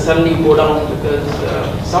well, then suddenly you go down because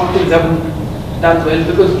some things haven't done well.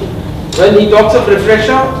 Because when he talks of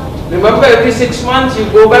refresher, remember every 6 months you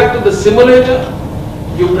go back to the simulator,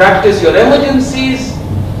 you practice your emergencies,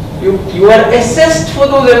 you are assessed for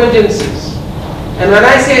those emergencies. And when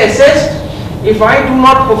I say assessed, if I do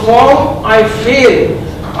not perform, I fail.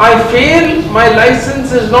 I fail, my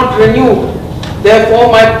license is not renewed,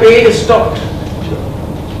 therefore my pay is stopped.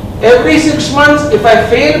 Every 6 months, if I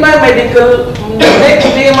fail my medical, the next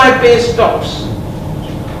day my pay stops.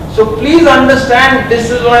 So please understand,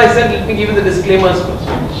 this is what I said, let me give you the disclaimers first.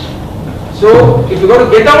 So if you're going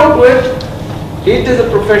to get down to it, it is a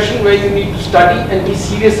profession where you need to study and be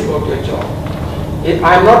serious about your job.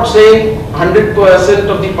 I'm not saying 100%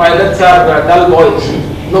 of the pilots are dull boys.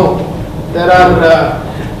 No, there are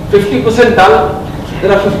 50% dull.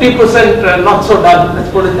 There are 50% not so dull, let's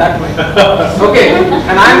put it that way. Okay,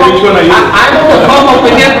 and I'm of the firm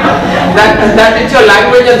opinion that it's your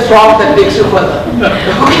language and swag that takes you further.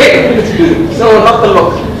 Okay, so not the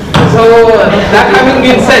look. So that having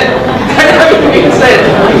been said,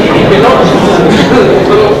 you know,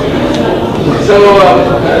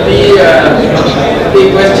 the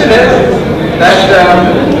question is that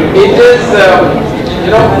it is,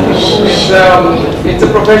 it's a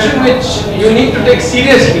profession which you need to take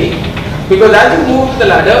seriously, because as you move the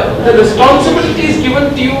ladder, the responsibilities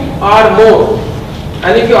given to you are more.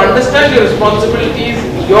 And if you understand your responsibilities,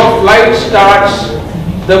 your flight starts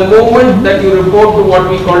the moment that you report to what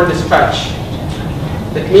we call dispatch.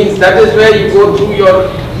 That means that is where you go through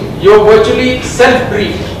you're virtually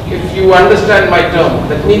self-briefed, if you understand my term.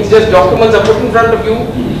 That means just documents are put in front of you,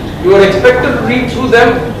 you are expected to read through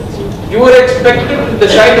them, you are expected to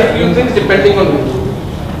decide a few things depending on you.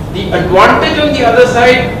 The advantage on the other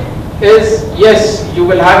side is, yes, you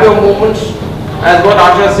will have your moments, as what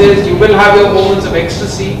Asha says, you will have your moments of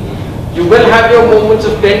ecstasy, you will have your moments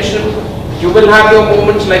of tension, you will have your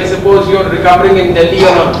moments like suppose you are recovering in Delhi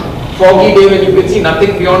on a foggy day when you can see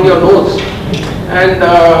nothing beyond your nose and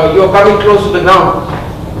you are coming close to the ground.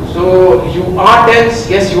 So you are tense,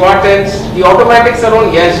 yes you are tense, the automatics are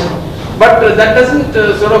on, yes, but that doesn't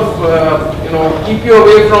sort of keep you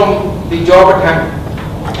away from the job at hand.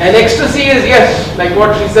 And ecstasy is, yes, like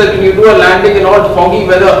what she says, when you do a landing in all foggy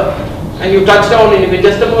weather and you touch down and you can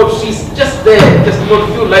just about see just there, just about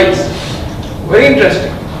a few lights. Very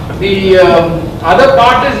interesting. The other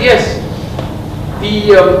part is, yes,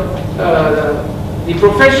 the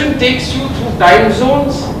profession takes you through time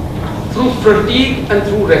zones, through fatigue and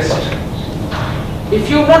through rest. If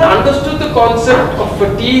you have not understood the concept of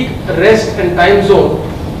fatigue, rest and time zone,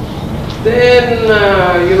 then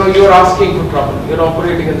you are asking for trouble. You are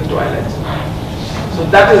operating in the twilight zone. So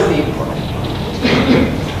that is the important part.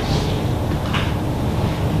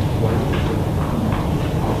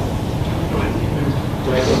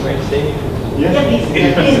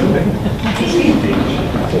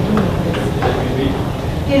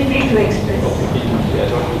 Feel free to express.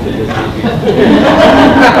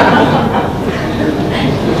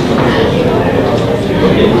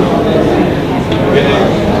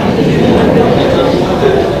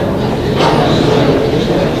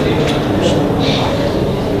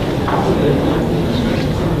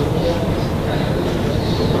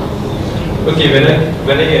 Okay,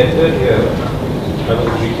 when I entered here, I was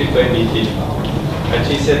greeted by DT, and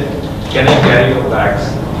she said, "Can I carry your bags?"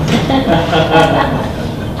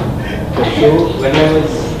 So when I was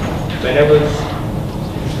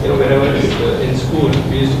in school,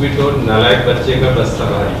 we used to be told "Nalayak bacche ka basta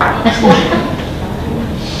bhari,"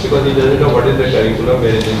 because he doesn't know what is the curriculum,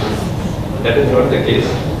 where it is. That is not the case.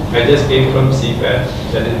 I just came from CPAT,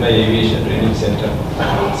 that is my aviation training center,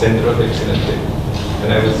 Center of Excellence,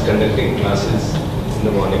 and I was conducting classes in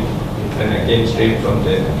the morning, and I came straight from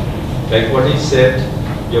there. Like what he said,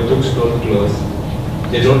 your books don't close.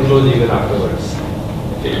 They don't close even afterwards.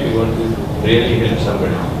 Okay, if you want to really help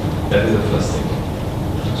somebody, that is the first thing.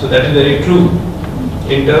 So that is very true.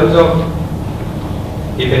 in terms of,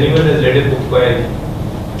 if anyone has read a book by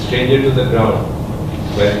Stranger to the Ground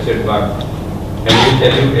by Richard Bach, and he will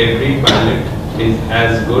tell you every pilot is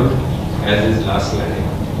as good as his last landing.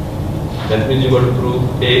 That means you got to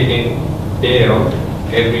prove day in, day out,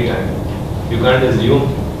 every time. You can't assume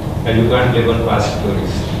and you can't live on past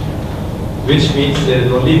stories. Which means there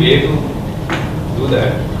is only way to do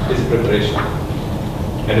that is preparation.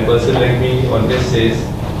 And a person like me always says,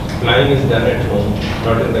 flying is done at home,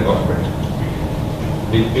 not in the cockpit.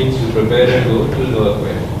 Which means you prepare and go, it will work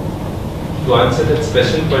well. To answer that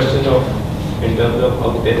special question of, in terms of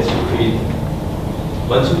how tense you feel,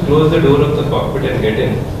 once you close the door of the cockpit and get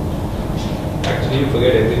in, actually you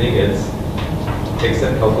forget everything else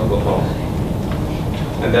except how to perform.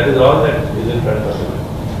 And that is all that is in front of you.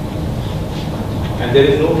 And there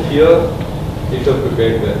is no fear if you are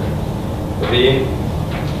prepared well. Rain,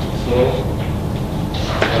 snow,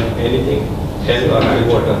 and anything, hell or high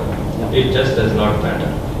water, it just does not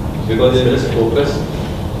matter. Because you just focus,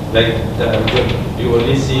 like you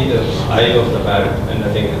only see the eye of the parrot and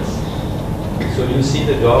nothing else. So you see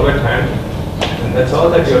the job at hand, and that's all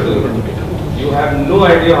that you are doing. You have no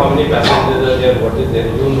idea how many passengers are there, what is there.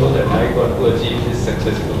 You know that I got to achieve this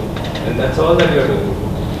successfully. And that's all that you are doing.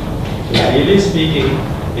 So really speaking,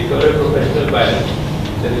 if you are a professional pilot,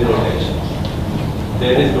 there is no tension.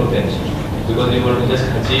 There is no tension. Because you want to just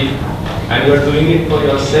achieve, and you are doing it for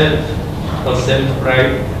yourself, for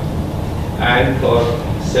self-pride, and for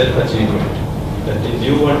self-achievement. That means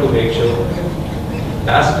you want to make sure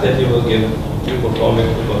task that you were given, you perform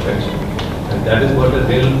it to perfection. And that is what a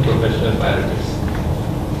real professional pilot is.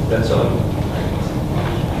 That's all.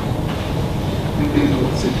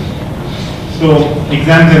 So,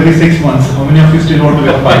 exams every 6 months. How many of you still want to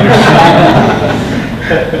become pilots?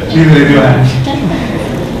 Please raise your hand.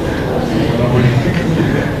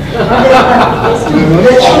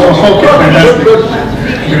 Okay, fantastic.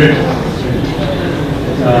 Great.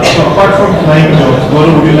 So apart from flying jobs,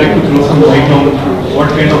 Gaurav, would you like to throw some light on what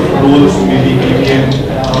kind of roles maybe BPM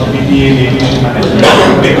or BPA in aviation management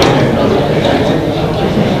could take up in?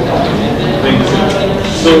 Thank you, sir.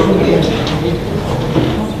 So,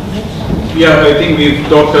 yeah, I think we've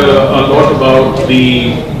talked a lot about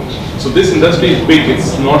so this industry is big.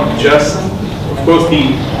 It's not just, of course,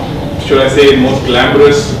 should I say, most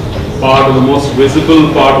glamorous part or the most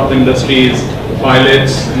visible part of the industry is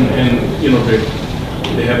pilots and you know,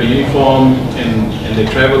 they have a uniform and they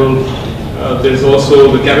travel. There's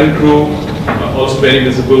also the cabin crew, also very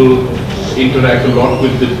visible, interact a lot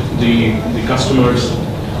with the customers.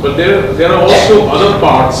 But there are also other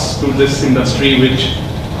parts to this industry which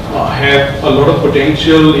have a lot of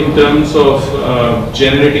potential in terms of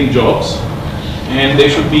generating jobs, and they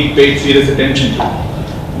should be paid serious attention to.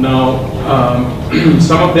 Now,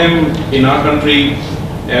 some of them in our country,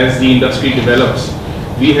 as the industry develops,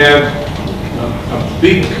 we have a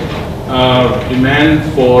big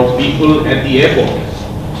demand for people at the airport.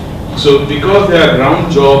 So because they are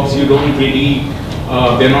ground jobs, you don't really,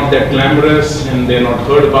 they're not that glamorous and they're not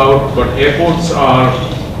heard about, but airports are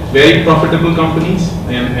very profitable companies,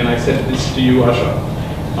 and I said this to you,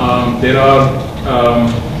 Asha. There are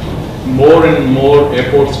more and more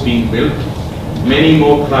airports being built. Many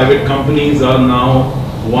more private companies are now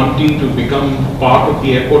wanting to become part of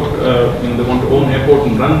the airport. They want to own airport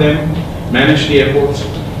and run them, manage the airports.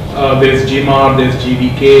 There's GMR, there's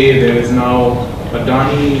GVK, there is now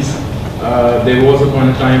Adani's. There was a point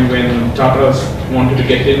in time when Tata's wanted to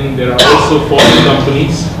get in. There are also foreign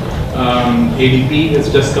companies. ADP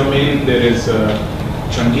has just come in. There is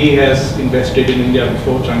Changi has invested in India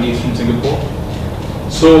before. Changi is from Singapore.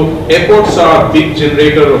 So airports are a big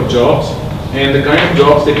generator of jobs, and the kind of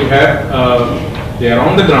jobs that you have, they are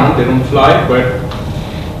on the ground, they don't fly, but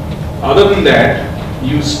other than that,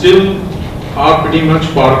 you still are pretty much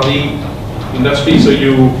part of the industry. So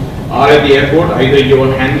you are at the airport, either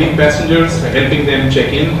you're handling passengers, helping them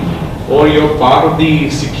check in, or you're part of the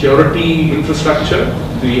security infrastructure.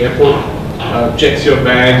 The airport checks your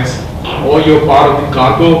bags, or you're part of the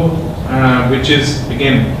cargo, which is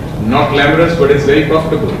again not glamorous, but it's very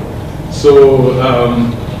profitable. So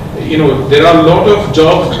you know, there are a lot of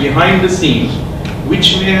jobs behind the scenes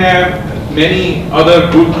which may have many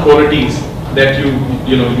other good qualities that you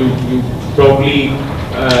probably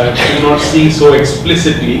do not see so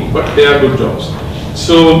explicitly, but they are good jobs.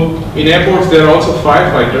 So in airports there are also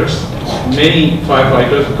firefighters, many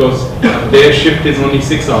firefighters, because their shift is only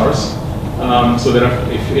 6 hours. So there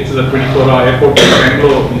are, if it is a 24-hour airport, like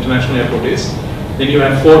Bangalore International Airport is, then you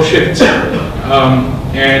have 4 shifts,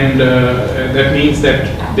 and that means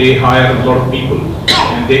that they hire a lot of people,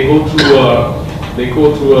 and they go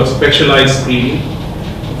through a specialized screening.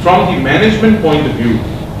 From the management point of view,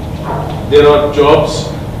 there are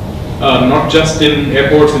jobs not just in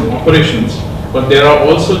airports and operations, but there are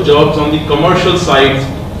also jobs on the commercial side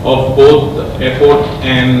of both the airport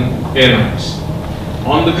and airlines.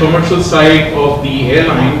 On the commercial side of the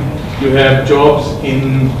airline, you have jobs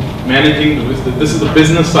in managing, this is the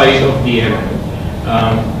business side of the airline.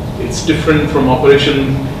 It's different from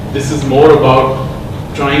operation. This is more about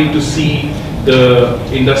trying to see the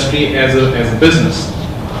industry as a business,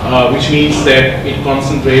 which means that it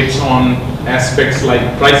concentrates on aspects like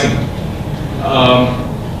pricing.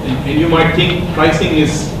 And you might think pricing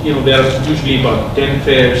is, there are usually about 10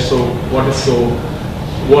 fares, so what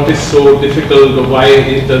is so difficult, or why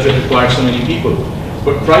does it require so many people?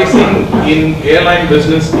 But pricing in airline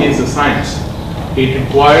business is a science. It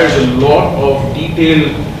requires a lot of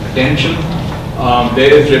detailed attention.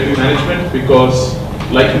 There is revenue management, because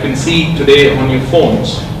like you can see today on your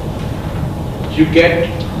phones, you get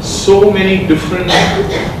so many different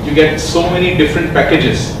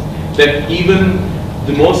packages that even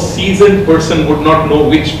the most seasoned person would not know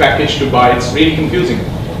which package to buy. It's really confusing.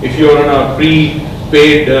 If you're on a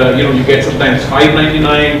pre-paid, you get sometimes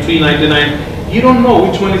 $5.99, $3.99. You don't know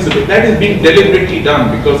which one is the best. That is being deliberately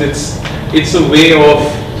done because it's a way of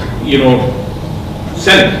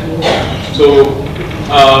selling. So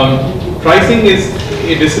pricing is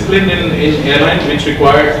a discipline in airlines which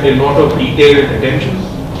requires a lot of detailed attention.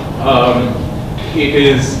 It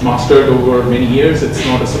is mastered over many years. It's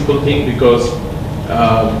not a simple thing because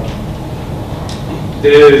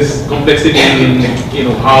there is complexity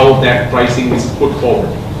in how that pricing is put forward.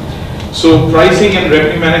 So pricing and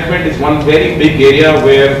revenue management is one very big area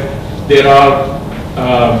where there are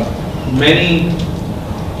many.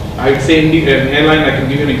 I would say an airline, I can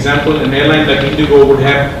give you an example. An airline like Indigo would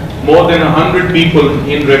have more than 100 people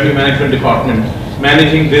in revenue management department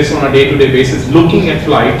managing this on a day-to-day basis, looking at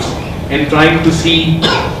flights and trying to see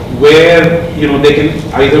where they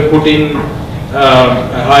can either put in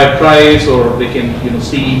a higher price, or they can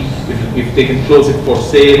see if they can close it for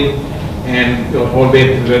sale, and or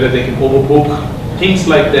whether they can overbook, things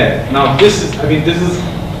like that. Now this is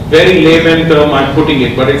very layman term I'm putting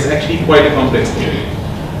it, but it's actually quite a complex thing.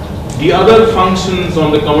 The other functions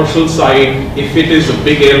on the commercial side, if it is a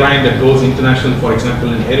big airline that goes international, for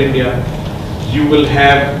example in Air India, you will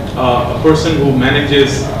have a person who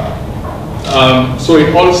manages, so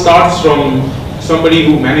it all starts from somebody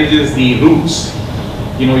who manages the routes.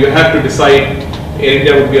 You have to decide, Air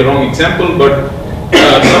India would be a wrong example, but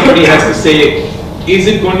somebody has to say, is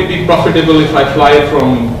it going to be profitable if I fly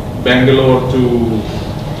from Bangalore to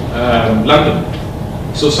London?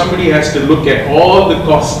 So somebody has to look at all the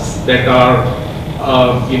costs that are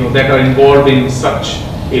involved in such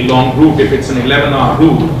a long route. If it's an 11-hour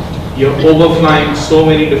route, you're overflying so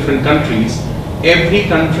many different countries. Every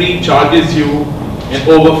country charges you an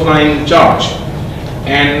overflying charge,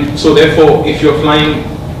 and so therefore, if you're flying,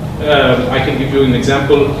 I can give you an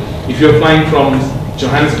example. If you're flying from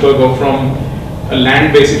Johannesburg or from a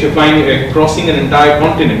land base, if you're flying crossing an entire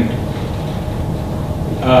continent,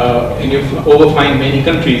 and you're overflying many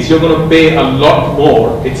countries, you're going to pay a lot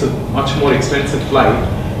more. It's a much more expensive flight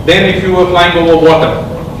than if you were flying over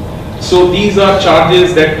water. So these are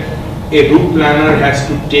charges that a route planner has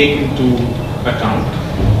to take into account.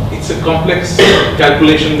 It's a complex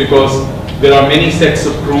calculation because there are many sets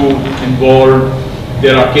of crew involved,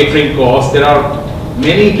 there are catering costs, there are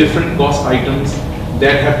many different cost items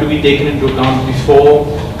that have to be taken into account before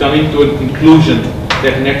coming to a conclusion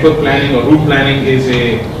that network planning or route planning is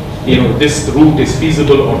this route is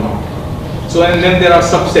feasible or not. So and then there are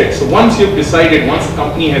subsets. So once you've decided, once the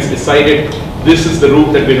company has decided this is the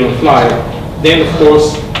route that we're going to fly, then of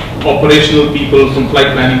course operational people from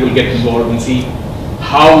flight planning will get involved and see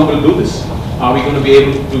how we will do this. Are we going to be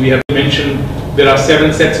able to, we have mentioned there are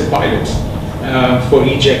 7 sets of pilots for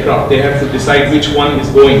each aircraft. They have to decide which one is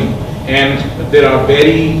going, and there are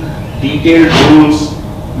very detailed rules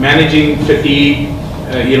managing fatigue,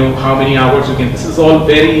 how many hours you can, this is all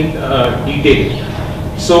very detailed.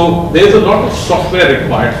 So there's a lot of software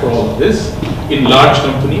required for all of this in large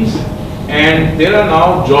companies, and there are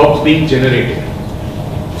now jobs being generated.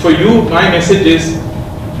 For you, my message is,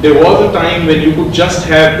 there was a time when you could just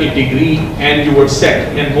have a degree and you were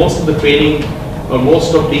set, and most of the training or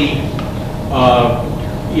most of the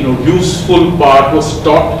useful part was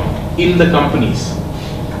taught in the companies.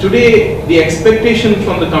 Today, the expectation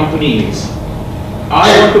from the company is, I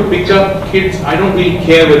want to pick up kids, I don't really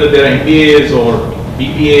care whether they're MBAs or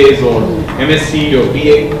BBAs or MSc or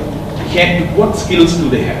BA, what skills do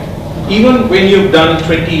they have? Even when you've done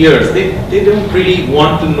 20 years, they don't really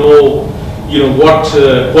want to know what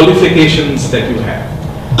qualifications that you have.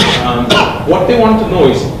 What they want to know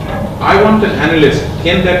is, I want an analyst.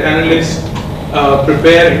 Can that analyst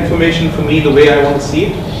prepare information for me the way I want to see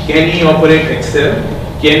it? Can he operate Excel?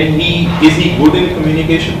 Is he good in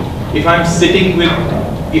communication? If I'm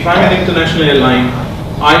an international airline,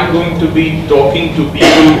 I'm going to be talking to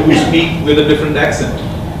people who speak with a different accent.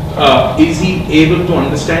 Is he able to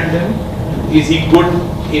understand them? Is he good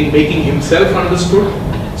in making himself understood?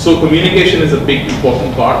 So communication is a big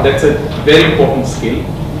important part. That's a very important skill.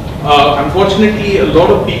 Unfortunately, a lot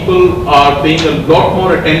of people are paying a lot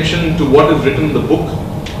more attention to what is written in the book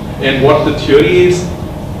and what the theory is,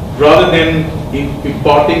 rather than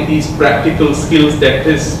imparting these practical skills that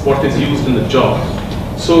is what is used in the job.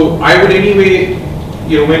 So I would anyway,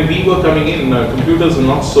 when we were coming in, computers were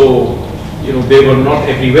not so, they were not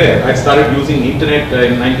everywhere. I started using internet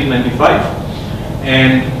in 1995,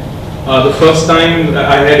 and the first time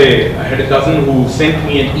I had a cousin who sent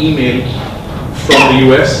me an email from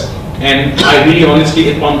the US, and I really honestly,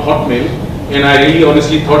 it on Hotmail, and I really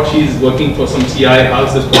honestly thought she's working for some CIA. How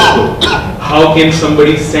is this possible? How can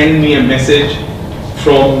somebody send me a message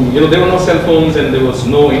from, there were no cell phones and there was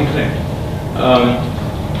no internet.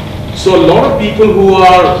 So a lot of people who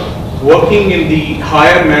are working in the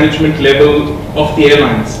higher management level of the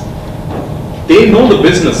airlines, they know the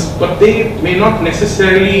business, but they may not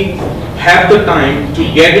necessarily have the time to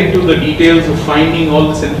get into the details of finding all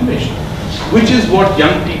this information, which is what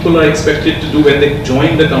young people are expected to do when they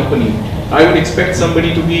join the company. I would expect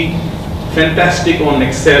somebody to be fantastic on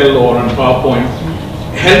Excel or on PowerPoint,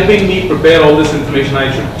 helping me prepare all this information. I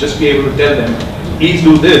should just be able to tell them, please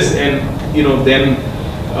do this, and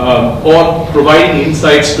or providing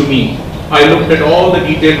insights to me. I looked at all the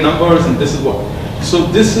detailed numbers, and this is what. So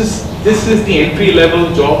this is the entry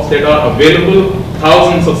level jobs that are available.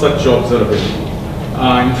 Thousands of such jobs are available.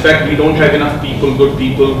 In fact, we don't have enough people, good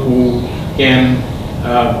people who can.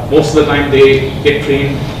 Most of the time, they get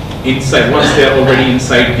trained inside once they are already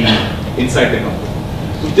inside the company.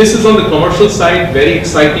 This is on the commercial side, very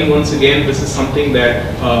exciting. Once again, this is something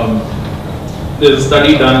that there's a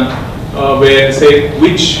study done where they say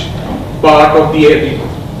which part of the air.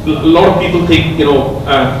 A lot of people think,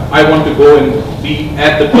 I want to go and be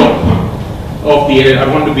at the top of the air. I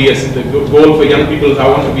want to be the goal for young people is I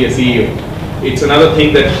want to be a CEO. It's another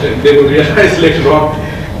thing that they will realize later on,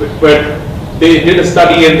 but they did a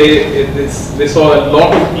study and they saw a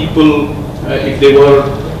lot of people,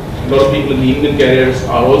 a lot of people in the Indian carriers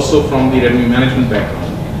are also from the revenue management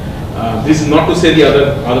background. This is not to say the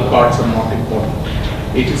other parts are not important.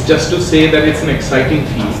 It is just to say that it's an exciting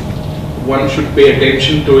field. One should pay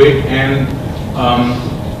attention to it, and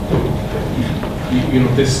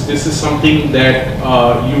this is something that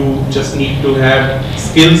you just need to have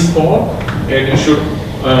skills for, and you should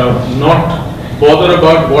not bother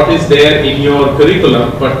about what is there in your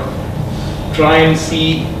curriculum, but try and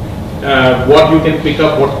see what you can pick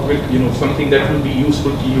up, what will, something that will be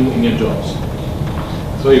useful to you in your jobs.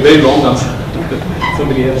 So a very long answer.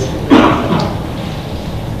 Somebody else.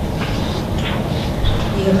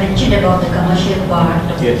 You mentioned about the commercial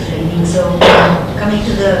part of the training. So coming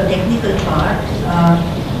to the technical part,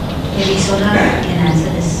 maybe Sona can answer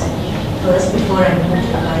this first before I move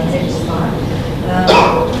to the executive part.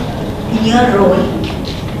 In your role,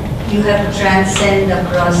 you have to transcend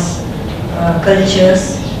across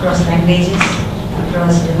cultures, across languages,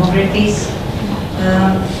 across demographies.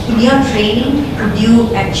 In your training, could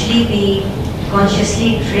you actually be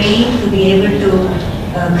consciously trained to be able to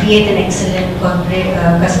create an excellent corporate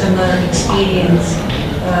customer experience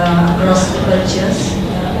across the cultures?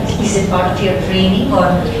 Is it part of your training, or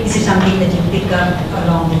is it something that you pick up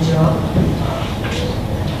along the job?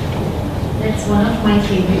 That's one of my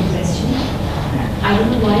favorite questions. I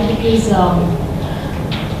don't know why, because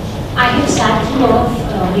I have sat through a lot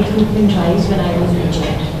of recruitment drives when I was with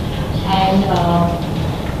Jet, and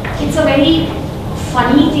it's a very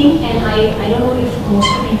funny thing, and I don't know if most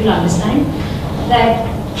people understand that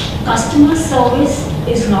customer service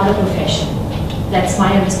is not a profession. That's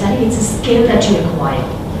my understanding. It's a skill that you acquire.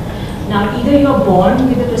 Now, either you're born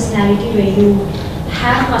with a personality where you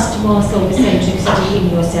have customer service centricity in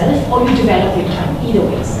yourself, or you develop it time, either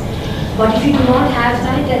ways. But if you do not have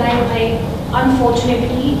that, then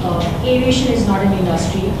unfortunately, aviation is not an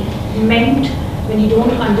industry meant when you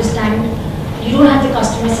don't understand, you don't have the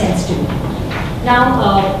customer sensitivity.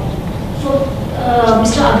 Now,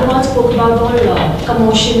 Mr. Agrawal spoke about all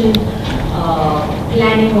commercial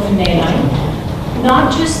planning of an airline.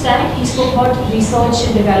 Not just that, he spoke about research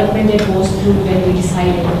and development that goes through when we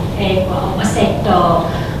decide a sector,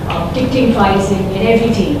 ticketing pricing and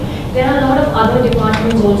everything. There are a lot of other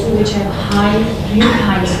departments also which have really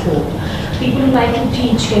high scope. People who like to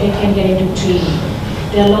teach can get into training.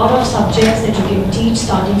 There are a lot of subjects that you can teach,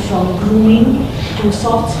 starting from grooming to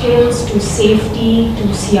soft skills to safety to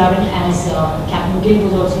CRM, as Captain Gill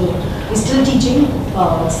was also is still teaching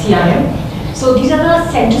CRM. So these are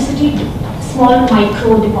the centricity, small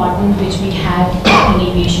micro departments which we have in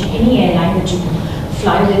aviation. Any airline that you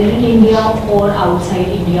fly, whether in India or outside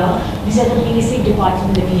India, these are the basic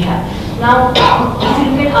departments that we have. Now, if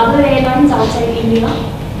you look at other airlines outside India,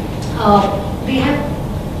 they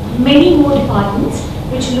have many more departments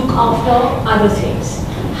which look after other things.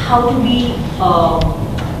 How to be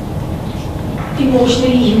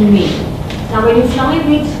emotionally humane. Now when you fly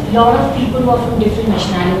with a lot of people who are from different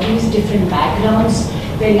nationalities, different backgrounds,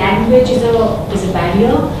 where language is a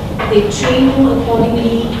barrier, they train you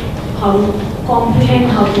accordingly, how to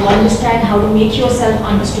comprehend, how to understand, how to make yourself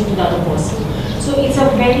understood to the other person. So it's a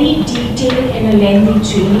very detailed and a lengthy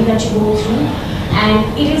training that you go through,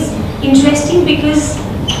 and it is interesting because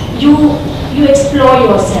you explore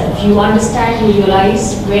yourself, you understand, you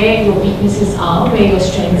realize where your weaknesses are, where your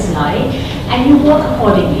strengths lie, and you work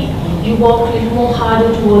accordingly. You work a little more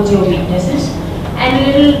harder towards your weaknesses, and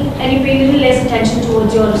you pay a little less attention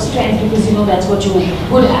towards your strengths because you know that's what you're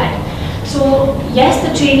good at. So yes,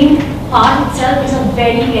 the training part itself is a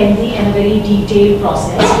very lengthy and a very detailed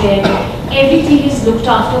process where everything is looked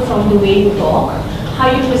after, from the way you talk, how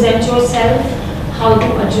you present yourself, how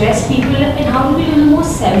to address people, and how to be a little more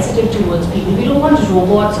sensitive towards people. We don't want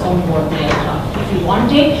robots on board the aircraft. If we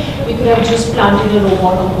wanted, we could have just planted a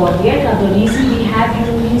robot on board the aircraft. The reason we have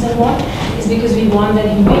human beings on board is because we want that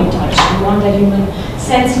humane touch. We want that human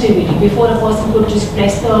sensitivity. Before a person could just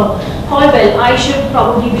press the call bell, I should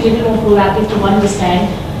probably be a little more proactive to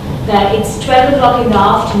understand that it's 12 o'clock in the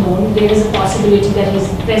afternoon, there is a possibility that he's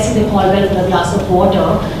pressing the call bell for a glass of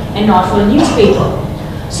water and not for a newspaper.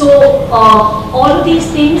 So all of these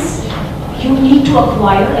things you need to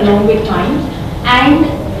acquire along with time, and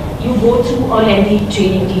you go through a lengthy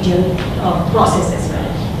training detailed process as well.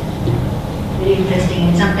 Very interesting,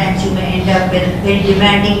 and sometimes you may end up with very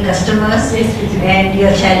demanding customers, and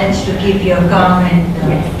you're challenged to keep your calm. And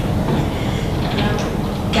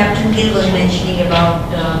Captain Gill was mentioning about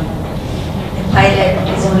a pilot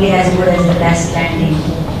is only as good as the last landing.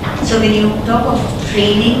 So when you talk of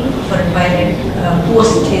training for a pilot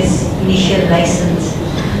post his initial license,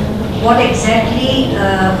 what exactly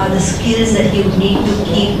are the skills that he would need to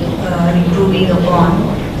keep improving upon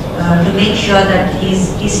to make sure that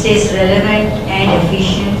he stays relevant and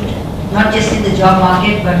efficient, not just in the job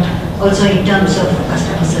market but also in terms of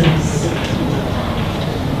customer service?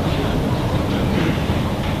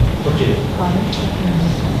 Okay.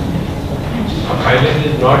 A pilot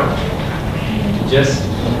is not just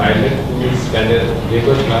a pilot who is kind of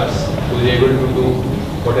labor class, who is able to do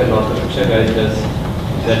what an auto rickshaw guy does.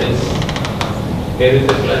 That is, here is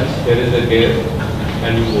the clutch, here is the gear,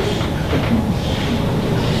 and you push.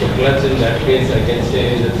 So clutch in that case I can say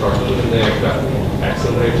is the throttle in the aircraft,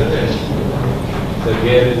 accelerator, and the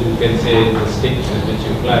gear is, you can say, is the stick with which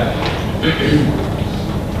you fly.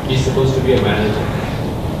 He's supposed to be a manager.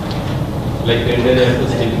 Like the Indian Air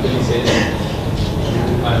Force typically says,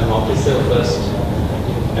 I'm an officer first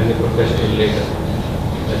and a professional later.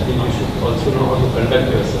 I think you should also know how to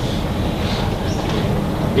conduct yourself.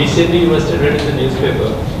 Recently you must have read in the newspaper,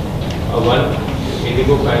 one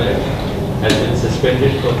Indigo pilot has been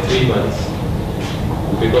suspended for 3 months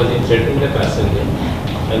because he threatened a passenger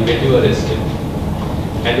and get you arrested,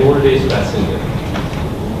 an old age passenger.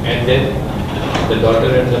 And then the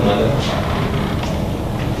daughter and the mother,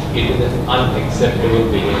 it is an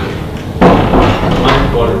unacceptable behavior,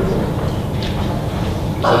 uncalled for.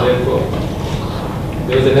 So therefore,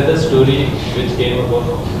 there was another story which came about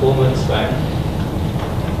 4 months back.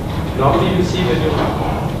 Normally you see when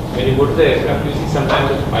you go to the aircraft, you see sometimes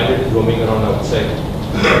the pilot is roaming around outside.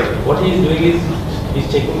 What he is doing is, he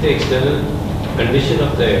is checking the external condition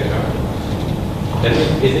of the aircraft. That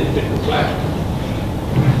is it fit to fly?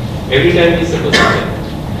 Every time he is supposed to check.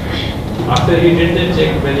 After he did the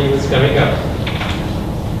check, when he was coming up,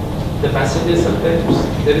 the passengers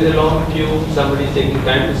sometimes, there is a long queue, somebody is taking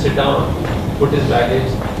time to sit down, put his baggage.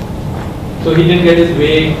 So he didn't get his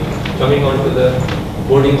way coming onto the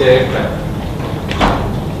boarding the aircraft.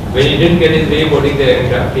 When he didn't get his way boarding the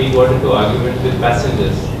aircraft, he got into argument with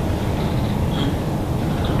passengers.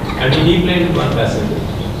 And he deplaned one passenger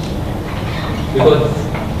because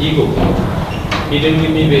ego. He didn't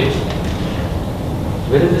give me way.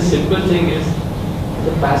 Whereas the simple thing is,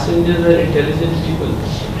 the passengers are intelligent people.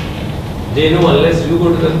 They know unless you go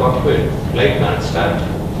to the cockpit, flight can't start.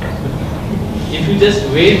 If you just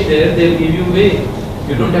wait there, they'll give you way.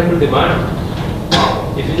 You don't have to demand.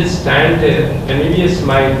 if you just stand there and maybe a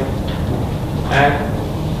smile, and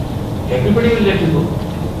everybody will let you go.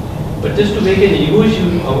 But just to make an ego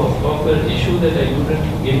issue of an issue that you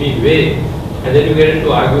wouldn't give me way, and then you get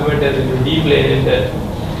into argument and you deplane it that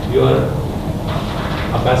you are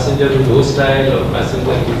a passenger who is hostile or a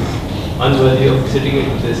passenger who is unworthy of sitting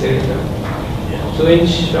into this area. So in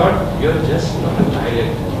short, you are just not a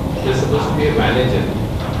pilot. You are supposed to be a manager.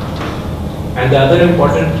 And the other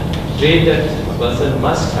important trait that a person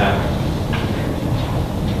must have,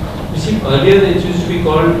 you see, earlier it used to be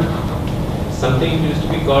called, something used to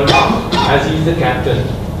be called as he is the captain.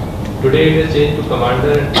 Today it is changed to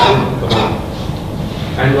commander and command.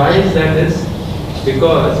 And why is that is?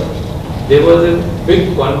 Because there was a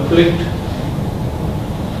big conflict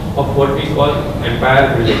of what we call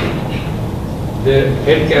empire building. The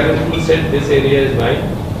head cabin crew said this area is mine,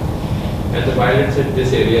 and the pilot said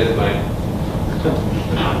this area is mine.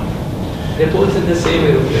 They both in the same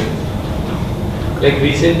aeroplane. Like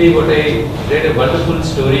recently what I read a wonderful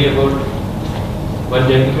story about, one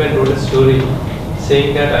gentleman wrote a story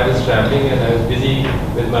saying that I was traveling and I was busy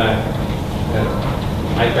with my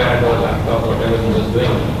iPad or laptop, whatever he was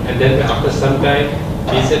doing. And then after some time,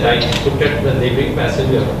 he said, I looked at the neighboring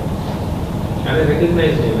passenger and I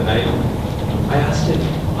recognized him, and I asked him,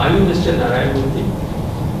 are you Mr. Narayan Murthy?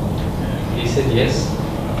 He said, yes.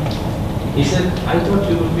 He said, I thought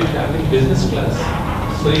you would be traveling business class.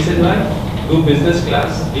 So he said, why? Do business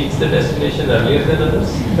class reach the destination earlier than others?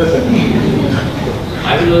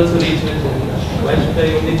 I will also reach with them. Why should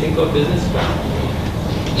I only think of business class?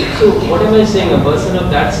 So what am I saying? A person of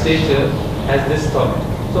that stature has this thought.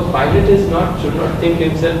 So pilot should not think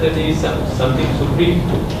himself that he is something supreme.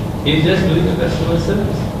 He is just doing a customer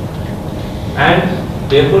service. And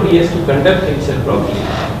therefore he has to conduct himself properly.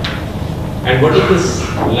 And what is this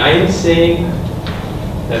line saying?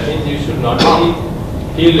 That means you should not only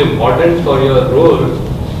feel important for your role,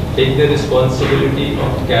 take the responsibility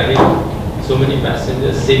of carrying so many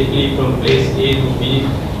passengers safely from place A to B,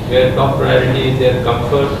 where top priority is their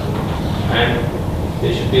comfort and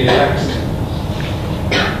they should be relaxed.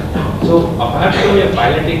 So apart from your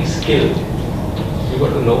piloting skill, you got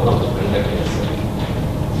to know how to conduct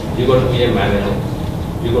yourself. You got to be a manager.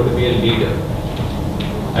 You got to be a leader.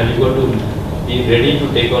 And you got to be ready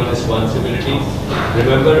to take on responsibilities.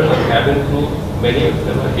 Remember, a cabin crew, many of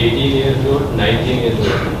them are 18 years old, 19 years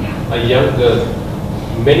old, a young girl.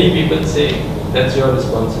 Many people say that's your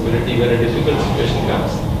responsibility when a difficult situation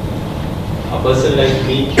comes. A person like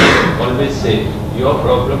me always say, your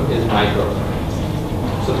problem is my problem.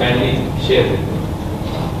 So kindly share with me.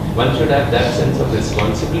 One should have that sense of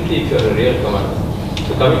responsibility if you are a real commander.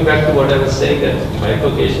 So coming back to what I was saying, that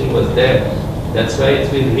bifurcation was there. That's why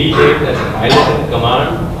it's been renamed as pilot in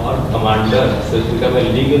command or commander. So it's become a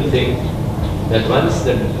legal thing that once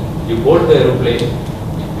that you board the aeroplane,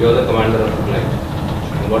 you are the commander of the flight.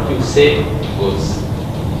 And what you say goes.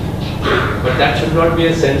 But that should not be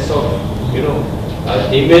a sense of,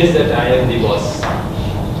 image that I am the boss.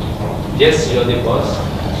 Yes, you are the boss.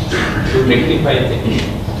 To rectify things,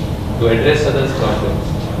 to address others' problems.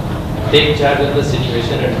 Take charge of the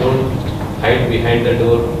situation and don't hide behind the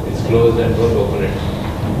door. It's closed and don't open it.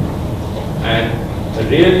 And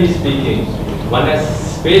really speaking, one has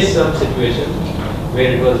faced some situations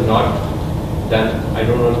where it was not done. I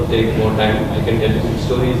don't want to take more time. I can tell you some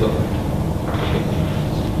stories of it.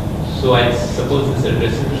 So I suppose this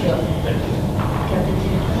addresses it. Sure. Thank you. Captain,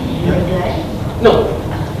 you reply? No.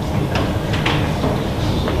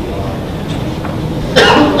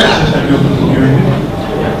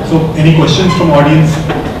 So, any questions from audience?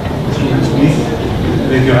 Please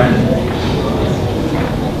raise your hand.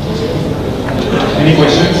 Any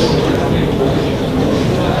questions?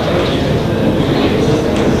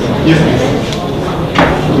 Yes, please.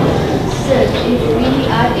 Sir, if we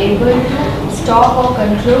are able to stop or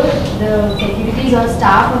control the securities or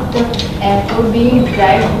staff of the airport being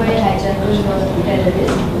bribed by hijackers or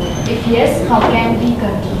terrorists, if yes, how can we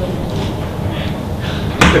control?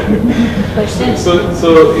 So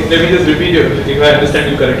let me just repeat if I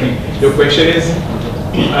understand you correctly. Your question is,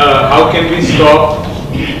 how can we stop,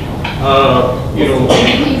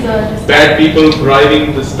 bad people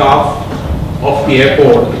bribing the staff of the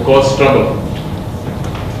airport to cause trouble?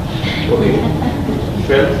 Okay.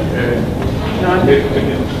 Well,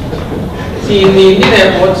 See, in the Indian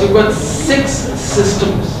airports, you've got 6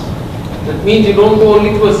 systems. That means you don't go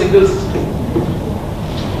only to a single system.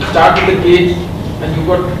 You start with the gate, and you've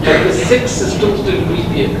got like the 6 systems to reach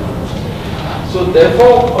the aircraft. So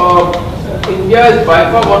therefore, India is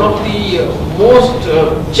by far one of the most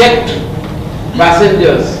checked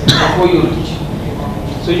passengers before you reach.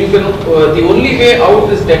 So you can, the only way out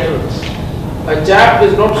is deterrence. A jab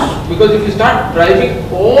is not, because if you start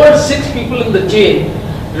driving all 6 people in the chain,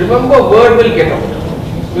 remember word will get out.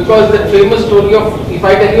 Because that famous story of, if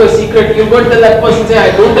I tell you a secret, you won't tell that person, say,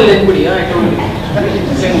 I don't tell anybody, I told you.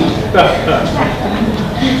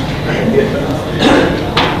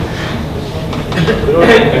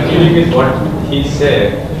 Continuing with what he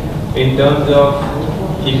said, in terms of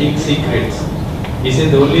keeping secrets, he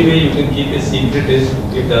said the only way you can keep a secret is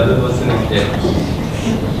if the other person is dead.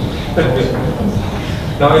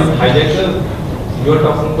 Now in hijacker, you are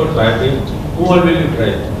talking about driving, who all will you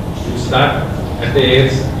drive? You start at the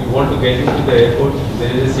airs, you want to get into the airport,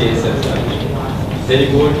 there is a CSS. Then you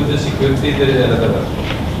go into the security, there is another one.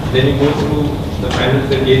 Then you go through the final,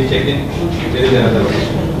 the gate check-in, there is another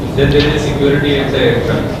one. Then there is security at the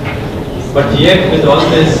aircraft. But yet with all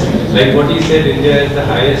this, like what he said, India is the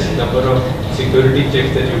highest number of security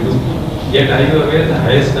checks that you do. Yet are you aware the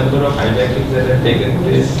highest number of hijackings that have taken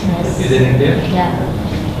place is in India? Yeah.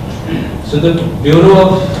 So the Bureau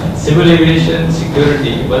of Civil Aviation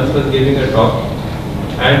Security once was giving a talk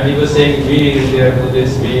and he was saying, we in India do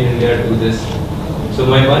this, we in India do this. So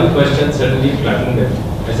my one question suddenly flattened them.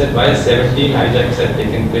 I said, why 17 hijacks have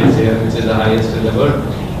taken place here, which is the highest in the world?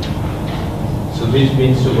 So which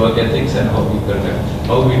means to work ethics and how we conduct,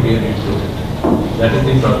 how we really do it. That is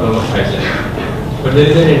the problem of hijack. But there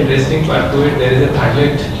is an interesting part to it. There is a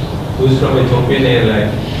pilot who is from Ethiopian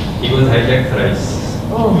airline. He was hijacked thrice.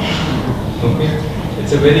 Oh. Okay.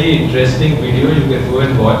 It's a very interesting video. You can go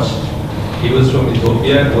and watch. He was from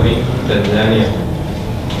Ethiopia going to Tanzania.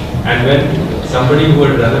 And when somebody who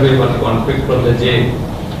had run away one convict from the jail,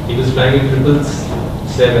 he was flying in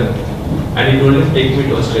 777 and he told him, take me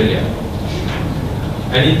to Australia.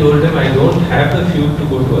 And he told him, I don't have the fuel to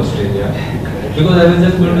go to Australia because I was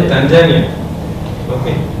just going to Tanzania.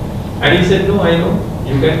 Okay. And he said, no, I know.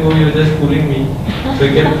 You can go, you're just fooling me. So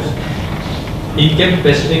he kept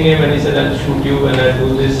pestering him and he said, I'll shoot you and I'll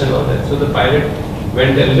do this and all that. So the pilot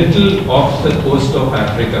went a little off the coast of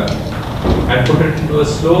Africa and put it into a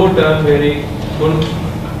slow turn where he couldn't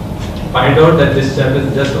find out that this chap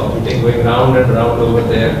is just orbiting, going round and round over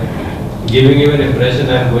there, giving him an impression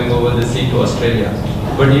I'm going over the sea to Australia.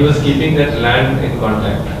 But he was keeping that land in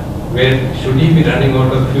contact, where should he be running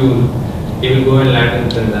out of fuel, he will go and land in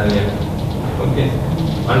Tanzania. Okay.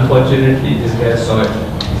 Unfortunately, this guy saw it.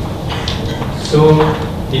 So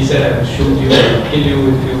he said, I will shoot you, I will kill you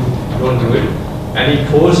if you don't do it. And he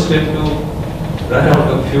forced him to run out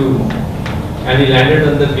of fuel. And he landed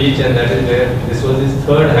on the beach, and that is where this was his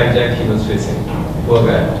third hijack he was facing. Poor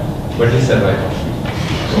guy. But he survived.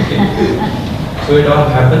 Okay. So it all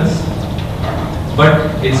happens.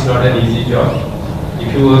 But it's not an easy job.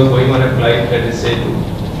 If you are going on a flight, let us say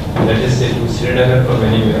to Srinagar from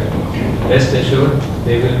anywhere, rest assured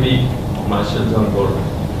there will be marshals on board.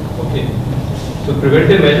 Okay. So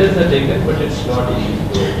preventive measures are taken, but it's not easy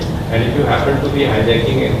to do it. And if you happen to be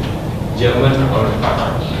hijacking a German or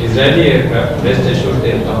Israeli aircraft, rest assured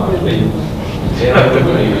they'll come after you. They are going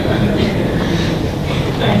to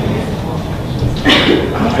Thank you.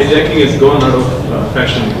 Hijacking has gone out of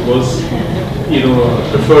fashion. It was, a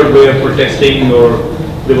preferred way of protesting, or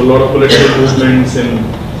there were a lot of political movements. And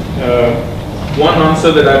one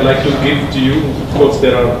answer that I'd like to give to you, of course, we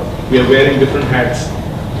are wearing different hats.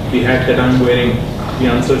 The hat that I'm wearing, the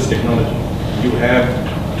answer is technology. You have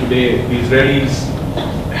today, the Israelis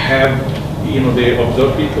have, they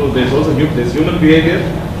observe people. There's also there's human behavior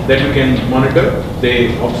that you can monitor.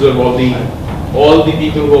 They observe all the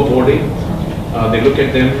people who are boarding. They look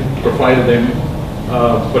at them, profile them.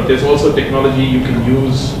 But there's also technology you can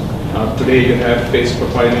use. Today you have face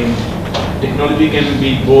profiling. Technology can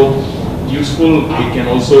be both useful. It can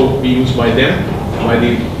also be used by them, by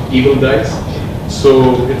the evil guys.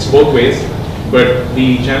 So it's both ways. But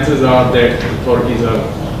the chances are that authorities are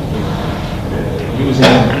using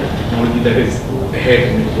technology that is ahead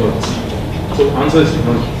and it works. So answer is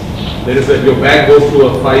technology. Your bag goes through a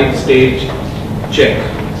 5-stage check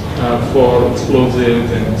for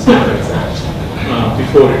explosives and stuff like that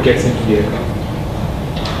before it gets into the aircraft.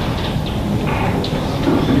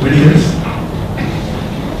 Anybody else?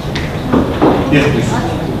 Yes, please.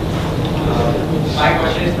 My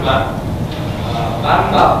question is to ma'am.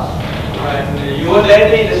 When you were there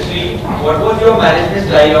in the industry, what was your management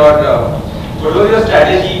style, or what was your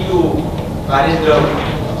strategy to manage the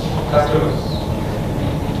customers?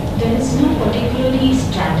 There is no particularly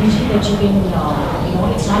strategy that you can,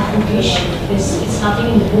 it's not bookish. It's nothing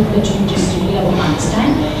in the book that you can just read and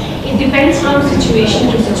understand. It depends from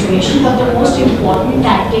situation to situation, but the most important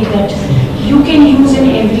tactic that you can use in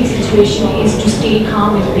every situation is to stay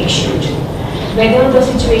calm and patient. whether the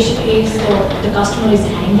situation is the customer is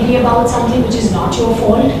angry about something which is not your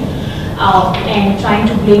fault and trying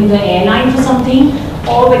to blame the airline for something,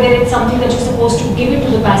 or whether it's something that you're supposed to give it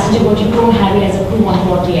to the passenger but you don't have it as a crew on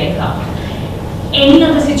board the aircraft. Any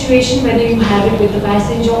other situation, whether you have it with the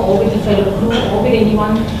passenger or with the fellow crew or with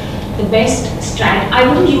anyone, the best I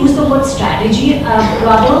wouldn't use the word strategy,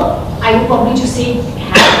 rather I would probably just say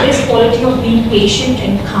have this quality of being patient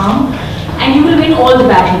and calm, and you will win all the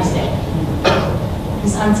battles there.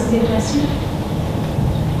 This answers your question?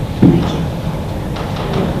 Thank you.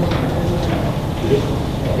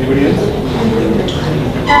 Anybody else?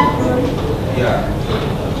 Yeah.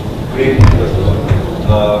 Great.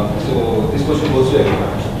 So this question goes to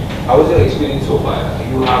everyone. How was your experience so far?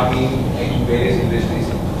 You have been in various industries,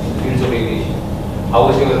 fields of aviation. How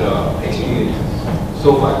was your experience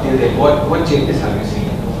so far till then? What changes have you seen?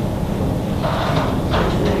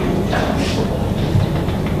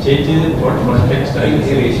 Changes in what context? In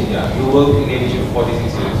aviation, yeah. You worked in aviation for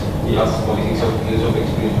 46 years. Yes. 46 years of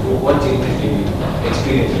experience. So what changes did you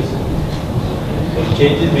experience?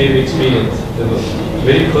 Changes we have experienced. The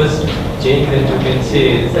very first change that you can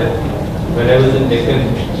say is that when I was in Deccan,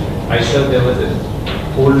 I saw there was an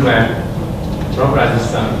old man from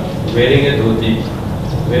Rajasthan wearing a dhoti,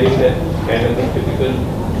 wearing that kind of a typical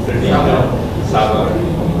traditional sabar,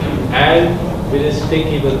 and with a stick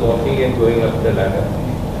he was walking and going up the ladder.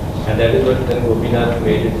 And that is what then Gopinath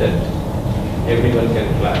made it that everyone can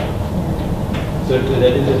fly. So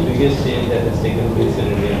that is the biggest change that has taken place in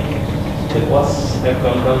India. The costs have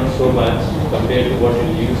come down so much compared to what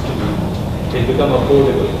it used to be. It's become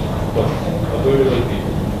affordable for affordable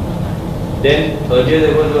people. Then earlier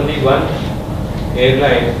there was only one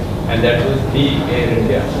airline, and that was the Air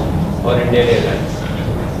India or Indian Airlines,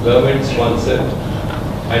 government sponsored.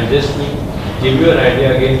 And just to give you an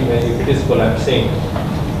idea again, if it is collapsing,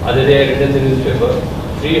 other day I read in the newspaper,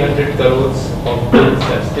 300 crores of bills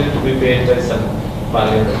are still to be paid by some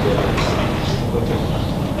parliament airlines. Okay.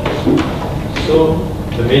 So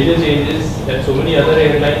the major change is that so many other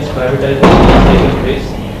airlines privatization has taken place.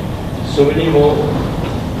 So many more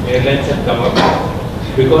airlines have come up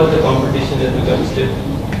because the competition has become stiff.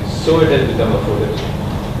 So it has become affordable.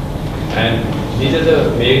 And these are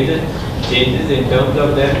the major changes in terms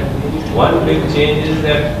of that. One big change is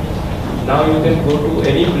that now you can go to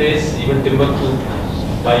any place, even Timbuktu,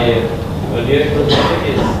 by air. Earlier it was not the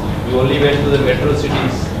case. You only went to the metro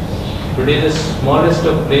cities. Today the smallest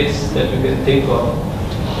of place that you can think of.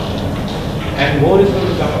 And more is going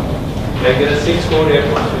to come up. Like there are 6 more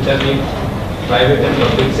airports which are being private and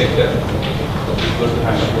public sector. It's going to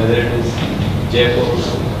happen, whether it is Jaipur,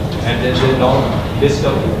 and there's a long list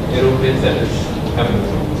of aeroplanes that is coming.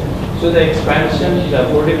 So the expansion, the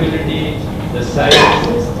affordability, the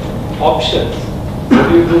size, options. What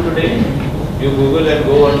do you do today? You Google and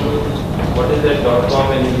go on to what is that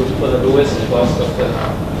 .com and you look for the lowest cost of the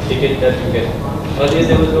ticket that you get. Earlier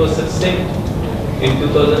there was no such thing. In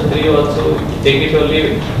 2003 also, take it or leave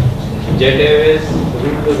it. Jet Airways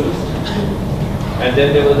ruled the roost. And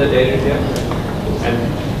then there was a Air India. And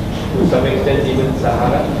to some extent even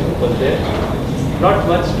Sahara was there. Not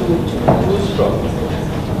much to choose from.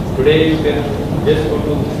 Today you can just go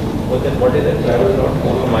to what is that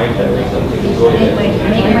travel.com, my travel something, go there.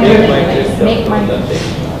 Make my trip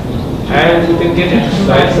and you can get it.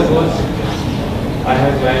 So I suppose I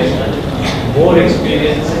have my more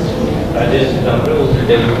experience. Rajesh Namra will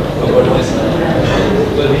tell you about this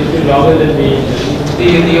because he's been longer than me.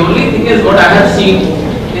 The only thing is what I have seen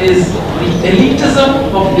is the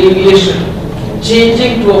elitism of aviation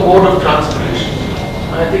changing to a mode of transportation.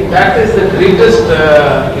 I think that is the greatest,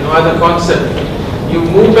 other concept. You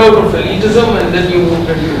moved out of elitism and then you moved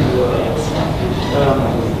into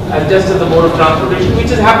just as a mode of transportation, which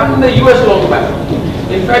has happened in the US long back.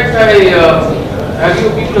 In fact, have you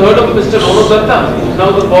people heard of Mr. Rono Datta,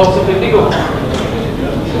 now the boss of Indigo?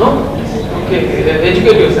 No? Okay,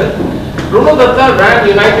 educate yourself. Rono Datta ran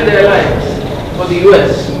United Airlines for the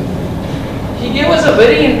US. He gave us a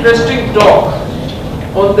very interesting talk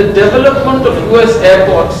on the development of US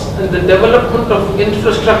airports and the development of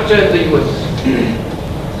infrastructure in the US.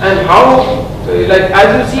 And how, like as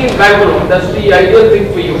you see in Bangalore, that's the ideal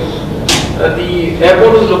thing for you. The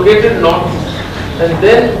airport is located north, and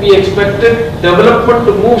then we expected development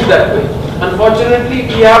to move that way. Unfortunately,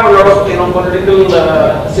 we have a lot of political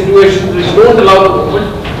situations which don't allow the movement.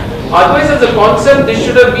 Otherwise, as a concept, this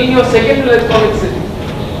should have been your second electronic city.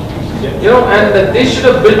 And this should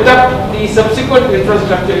have built up the subsequent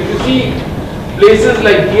infrastructure. If you see places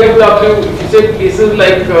like DFW, if you say places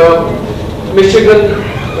like Michigan,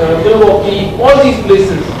 Milwaukee, all these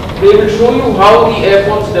places, they will show you how the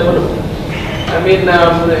airports developed. I mean,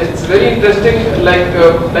 it's very interesting. Like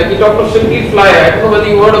you talked of Simply Fly. I don't know whether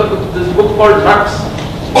you heard of this book called Nuts.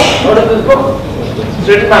 Heard of this book? It's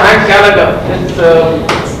written by Hank Gallagher.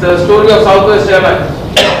 It's the story of Southwest Airlines.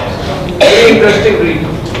 Very interesting read.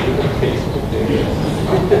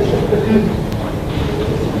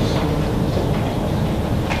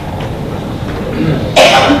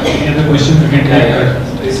 Any other questions we can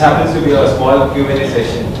take? This happens to be a small Q&A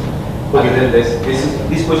session. Other than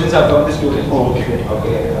these questions are from the students. Oh, okay.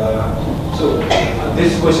 Okay. So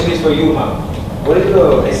this question is for you, ma'am. What is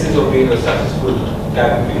the essence of being a successful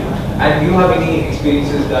cabin crew? And do you have any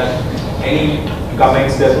experiences any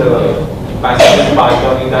comments that the passengers passed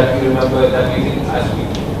on you that you remember that you think has to be?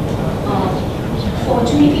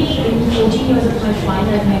 Fortunately, in 14 years of my flight,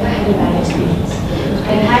 I've never had a bad experience.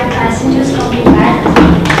 I've had passengers coming back.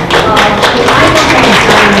 I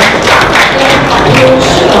was approach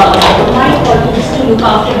my colleagues to look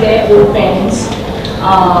after their old parents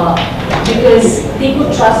because they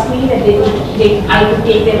could trust me that I could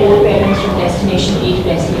take their old parents from destination A to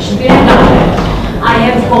destination B. I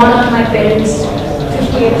have gone on my parents'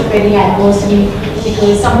 50th wedding anniversary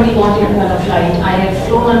because somebody wanted me on a flight. I have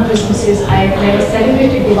flown on Christmases. I have never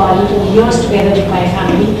celebrated Diwali for years together with my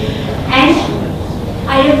family. And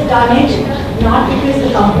I have done it not because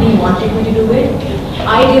the company wanted me to do it.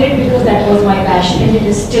 I did it because that was my passion and it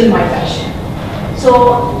is still my passion. So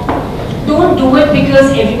don't do it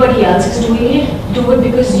because everybody else is doing it. Do it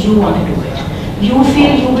because you want to do it. You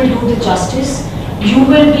feel you will do the justice. You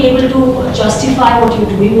will be able to justify what you're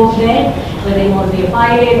doing over there, whether you want to be a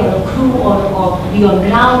pilot or a crew or be on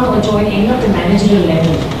ground or join any of the managerial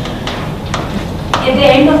level. At the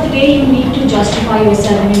end of the day, you need to justify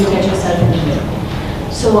yourself and you look at yourself in the mirror.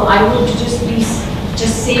 So I would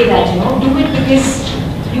just say that, do it because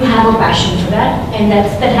you have a passion for that, and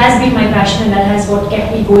that has been my passion, and that has what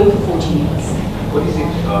kept me going for 14 years. What is it,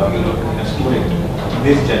 a student,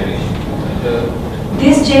 this generation?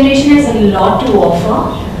 This generation has a lot to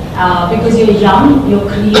offer because you're young, you're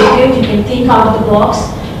creative, you can think out of the box,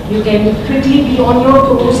 you can quickly be on your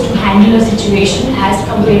toes to handle a situation as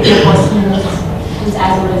compared to a person who's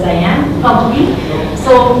as old as I am, probably.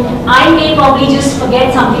 So I may probably just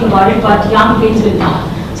forget something about it, but young brains will not.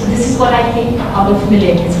 So this is what I think out of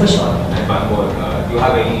millennials for sure. And one more, do you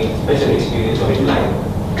have any special experience of it life?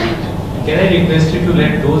 Can I request you to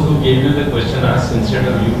let those who gave you the question ask instead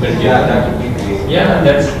of you continue? Yeah, that would be great. Yeah,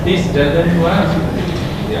 please tell them to ask.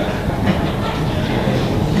 Yeah.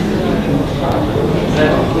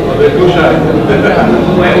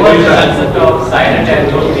 Why was the concept of silent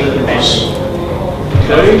airport being invented?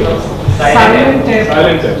 Sorry? Silent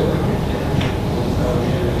Silent test.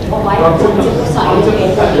 Or why the concept of silent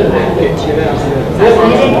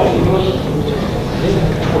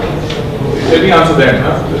Let me answer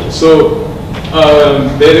that. So,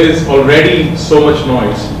 there is already so much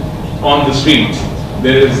noise on the streets.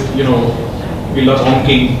 There is, we love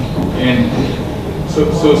honking, and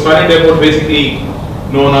so silent airport basically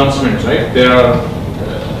no announcements, right? There are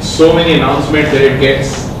so many announcements that it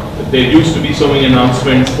gets. There used to be so many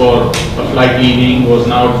announcements for a flight leaving, was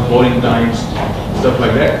now boarding times, stuff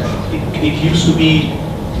like that. It used to be,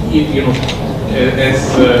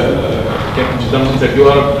 as Captain Chidambaram said, you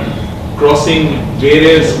are crossing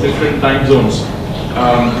various different time zones.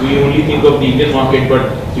 We only think of the Indian market,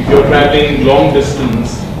 but if you're traveling long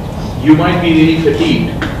distance, you might be really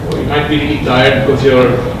fatigued, or you might be really tired because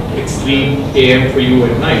it's 3 a.m. for you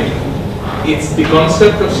at night. It's the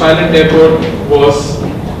concept of silent airport was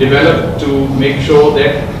developed to make sure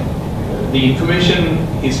that the information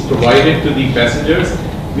is provided to the passengers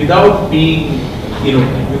without being,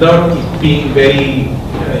 without it being very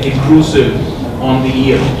intrusive on the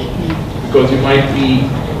ear, because you might be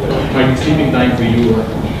sleeping time for you.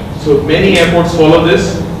 So many airports follow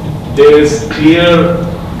this. There is clear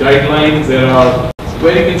guidelines. There are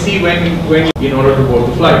where you can see when in order to board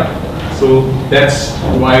the flight. So that's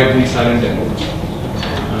why the silent airports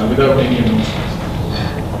without any announcements.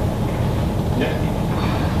 Yeah.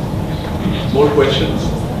 More questions?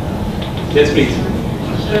 Yes, please.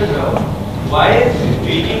 Sir, why is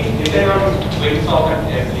VT written on windsock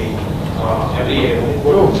every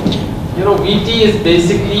airport? VT is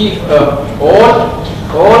basically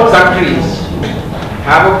all countries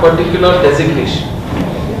have a particular designation.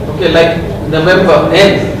 Okay, like November,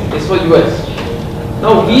 N is for US.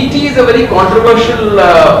 Now VT is a very controversial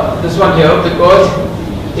this one here because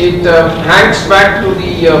it hangs back to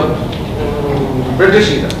the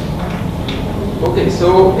British era. Okay,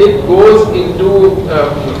 so it goes into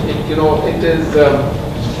it is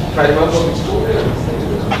if I remember which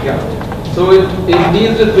yeah. So it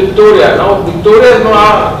deals with Victoria. Now Victoria is not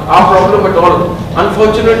our problem at all.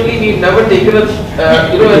 Unfortunately, we've never taken a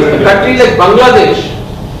a country like Bangladesh,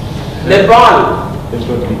 Nepal,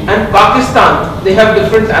 and Pakistan. They have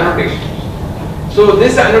different annotations. So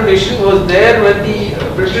this annotation was there when the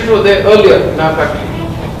British were there earlier in our country,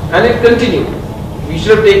 and it continued. We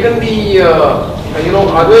should have taken the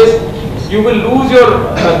otherwise you will lose your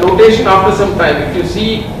notation after some time. If you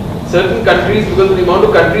see certain countries, because of the amount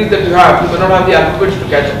of countries that you have, you may not have the alphabets to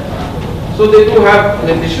catch up. So they do have an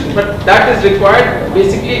addition, but that is required.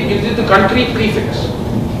 Basically, it gives you the country prefix.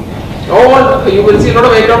 All you will see a lot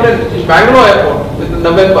of aircraft in Bangalore airport with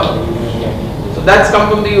November. So that's come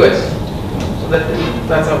from the US. So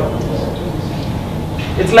that's how.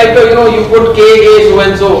 It's like you put KA so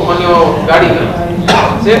and so on your gadi.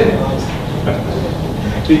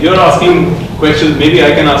 See, you're asking questions. Maybe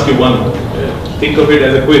I can ask you one. Think of it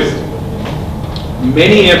as a quiz.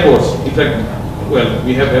 Many airports, in fact, well,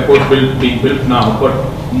 we have airports being built now, but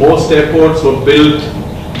most airports were built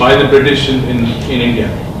by the British in India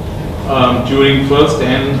during First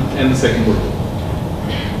and the Second World War.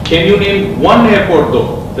 Can you name one airport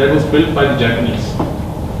though that was built by the Japanese?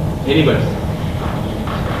 Anybody?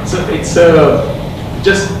 So it's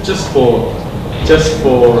just for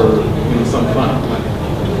some fun.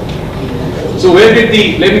 So where did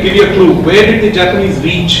let me give you a clue. Where did the Japanese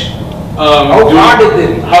reach? How far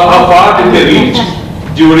did they reach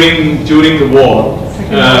during the war?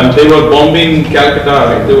 They were bombing Calcutta,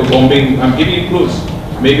 right? They were bombing. I'm giving you clues.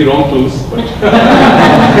 Maybe wrong clues, but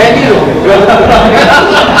Very wrong.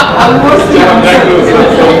 Almost do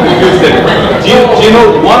you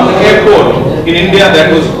know one airport in India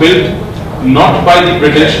that was built not by the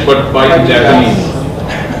British but by the Japanese?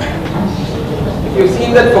 If you've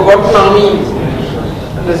seen that Forgotten Army,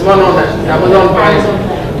 there's one on Amazon Prime.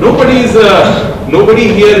 Nobody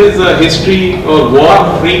here is a history or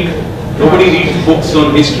war freak. Nobody reads books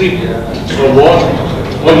on history or war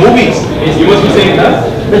or movies. You must be saying that.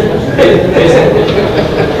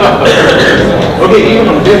 Okay, even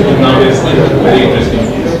on this now is very interesting.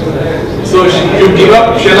 So you give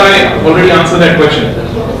up? Shall I already answer that question?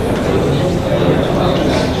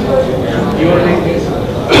 You already.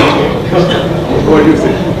 What do you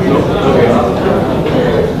say? No. Okay.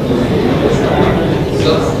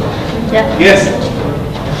 Yeah. Yes.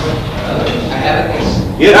 I have a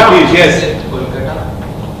question. Yes, please. Yes.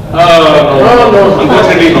 No.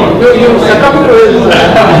 Unfortunately not. You set up to it.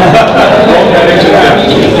 Wrong direction. Yeah.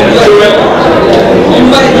 So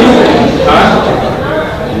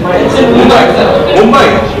Mumbai.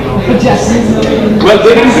 Well,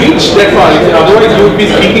 they didn't reach that far. Otherwise, you would be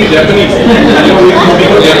speaking Japanese. And you would be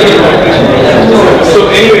speaking Japanese. So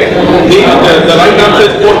anyway, the right answer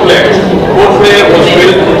is Port Blair. Port Blair was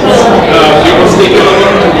built. It was taken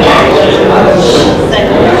over.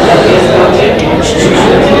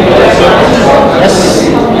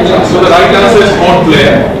 So the right answer is Port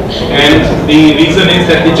Blair, and the reason is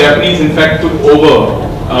that the Japanese, in fact, took over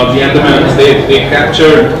the Andamans. They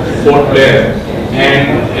captured Port Blair.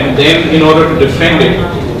 And then in order to defend it,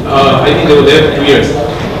 I think they were there for 2 years.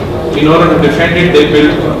 In order to defend it, they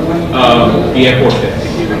built the airport there.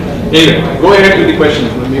 Anyway, go ahead with the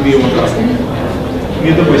questions. Maybe you want to ask me.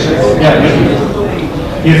 Any other questions? Yeah.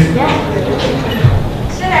 Yes.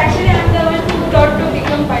 Sir, actually I'm the one who thought to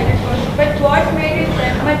become pilot first, but what made it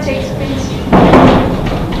that much expensive?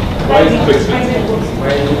 Why is it so expensive?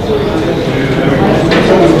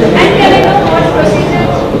 And can I know what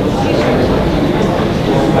procedures?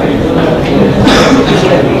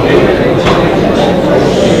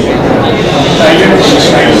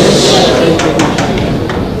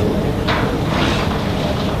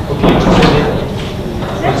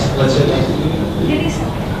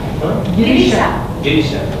 Girisha.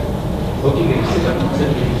 Okay, Girisha.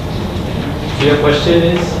 So your question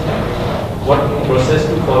is, what process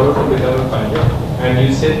to follow to become a pilot? And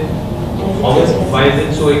you said, why is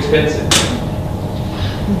it so expensive?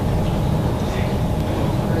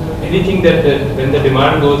 Anything that when the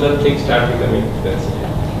demand goes up, things start becoming expensive.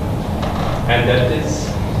 And that is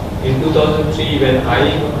in 2003 when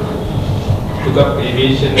I took up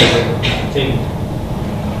aviation as a thing.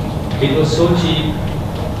 It was so cheap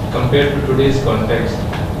compared to today's context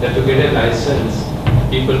that to get a license,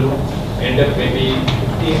 people end up maybe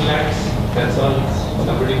 15 lakhs, that's all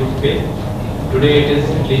somebody would pay. Today it is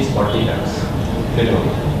at least 40 lakhs minimum.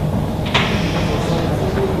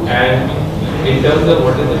 And in terms of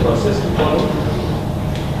what is the process to follow,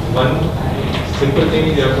 one simple thing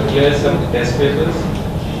is you have to clear some test papers.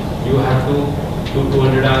 You have to do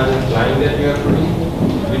 200 hours of flying that you have to do,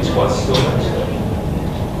 which costs so much.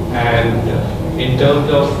 And in terms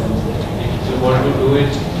of if you want to do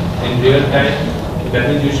it in real time, that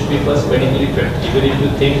means you should be first medically fit. Even if you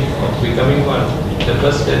think of becoming one, the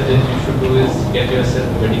first step that you should do is get yourself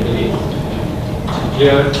medically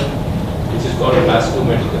cleared, which is called Class 2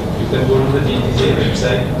 medical. You can go to the DGCA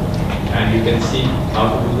website and you can see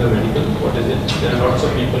how to do the medical. What is it? There are lots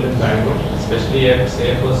of people in Bangalore, especially Air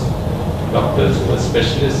Force doctors who are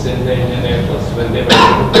specialists in the Indian Air Force. When they were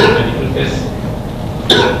to do medical tests,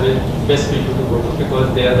 they are the best people to go to because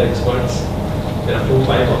they are the experts. There are 4 or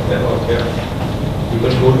 5 of them out there. You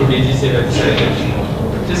can go to DGCA website and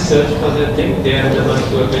just search for the thing. They are the ones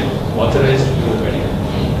who have been authorized to do the medical.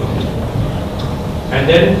 And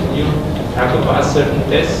then you have to pass certain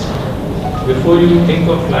tests. Before you think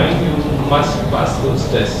of flying, you must pass those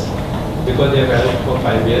tests because they are valid for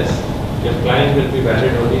 5 years. Your flying will be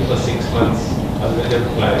valid only for 6 months, otherwise you have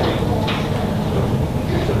to fly again.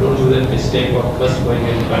 So don't do that mistake of first going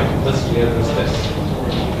and flying, first clear those tests.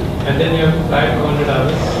 And then you have to fly 200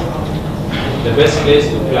 hours. The best place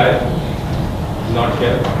to fly, not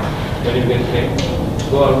here, when you get trained.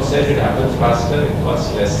 Go outside, it happens faster, it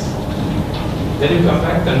costs less. Then you come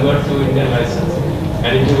back, convert to Indian license.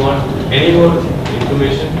 And if you want any more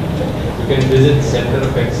information, you can visit Center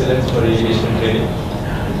of Excellence for Aviation Training.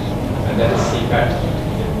 And that is CPAT.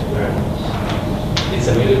 It's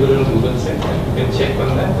available on Google Center. You can check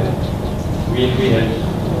on that and we'll be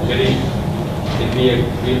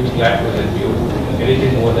we'll be glad to help you.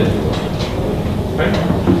 Anything more than you want. Right?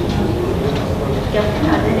 Captain,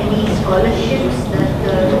 are there any scholarships that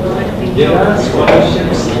the government of India There are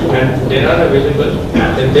scholarships and they are available.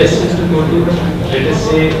 The best is to go to, let us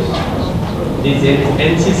say, these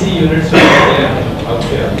NCC units which are there out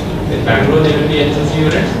here. In Bangalore there will be NCC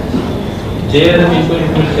units. They are the people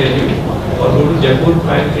who will tell you, or go to Jaipur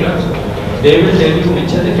Flying Club. They will tell you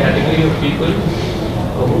which are the category of people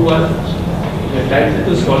who are entitled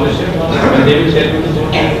to scholarship, and they will tell you to go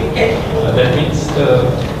to, that means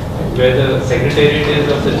where the secretariat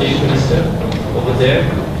is of the Chief Minister over there,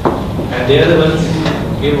 and they are the ones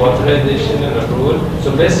who give authorization and approval.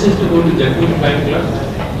 So best is to go to Jaipur Flying Club.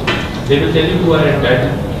 They will tell you who are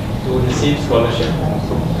entitled to receive scholarship,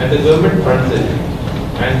 and the government funds it.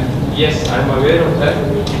 And yes, I am aware of that.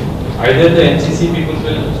 Either the NCC people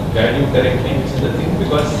will guide you correctly, which is the thing,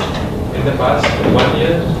 because in the past 1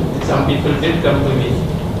 year, some people did come to me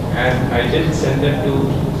and I did send them to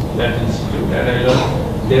that institute and I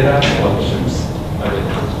learned there are scholarships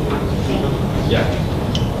available. Yeah.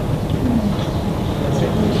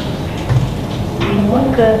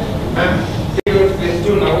 Your plus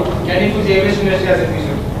 2 now, can you choose aviation industry as a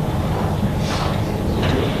future?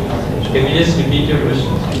 Can you just repeat your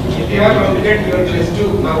question? If you have completed your plus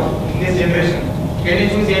 2 now in this generation, can you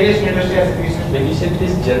choose aviation industry as a future? When you said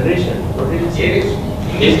this generation, what did you say? Aviation.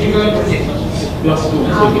 In this 2026. Plus 2.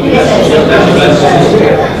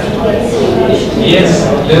 Yes,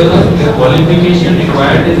 the qualification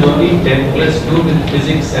required is only 10 plus 2 with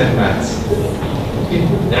physics and maths. Okay,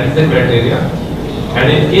 that is the criteria.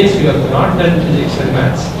 And in case you have not done physics and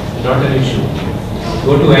maths, not an issue.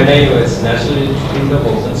 Go to NIOS, National Institute of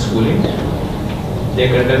Open Schooling. They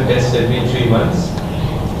conduct tests every 3 months.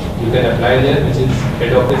 You can apply there, which is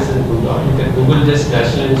head office in Gurgaon. You can Google just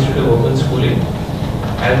National Institute of Open Schooling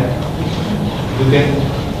and you can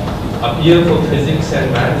appear for physics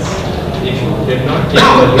and maths. If you did not take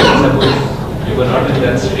earlier, suppose you were not in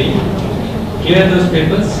that stream, clear those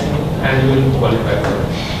papers and you will qualify for it.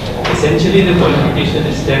 Essentially the qualification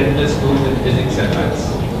is 10 plus 2 with physics and maths.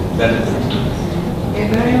 That is it.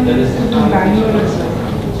 That is it.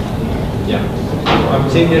 Yeah. I'm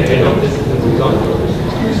saying that head office is in Gurgaon.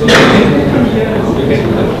 So you can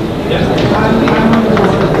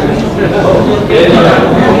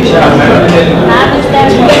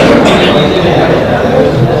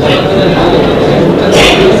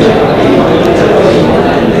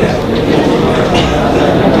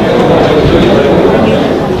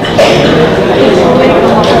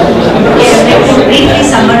briefly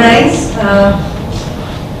summarize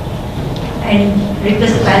and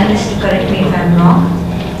request the panelists to correct me if I am wrong.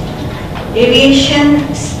 Aviation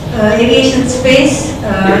space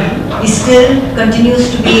still continues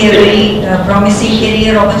to be a very promising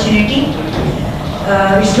career opportunity.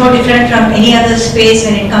 It's no different from any other space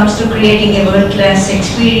when it comes to creating a world-class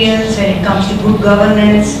experience, when it comes to good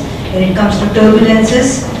governance, when it comes to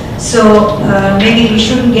turbulences. So maybe we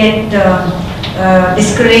shouldn't get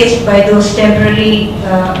discouraged by those temporary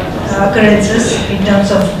occurrences in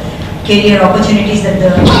terms of career opportunities that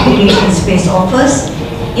the aviation space offers.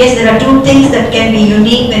 Yes, there are 2 things that can be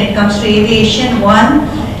unique when it comes to aviation. One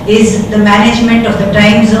is the management of the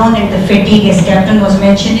time zone and the fatigue, as Captain was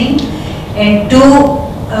mentioning. And 2,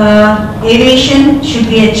 aviation should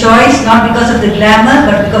be a choice, not because of the glamour,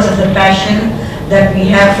 but because of the passion that we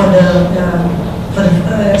have for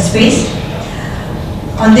the space.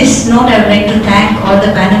 On this note, I would like to thank all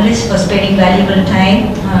the panelists for spending valuable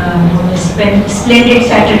time on this splendid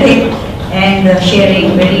Saturday and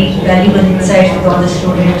sharing very valuable insights with all the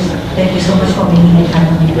students. Thank you so much for being here.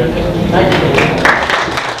 Thank you.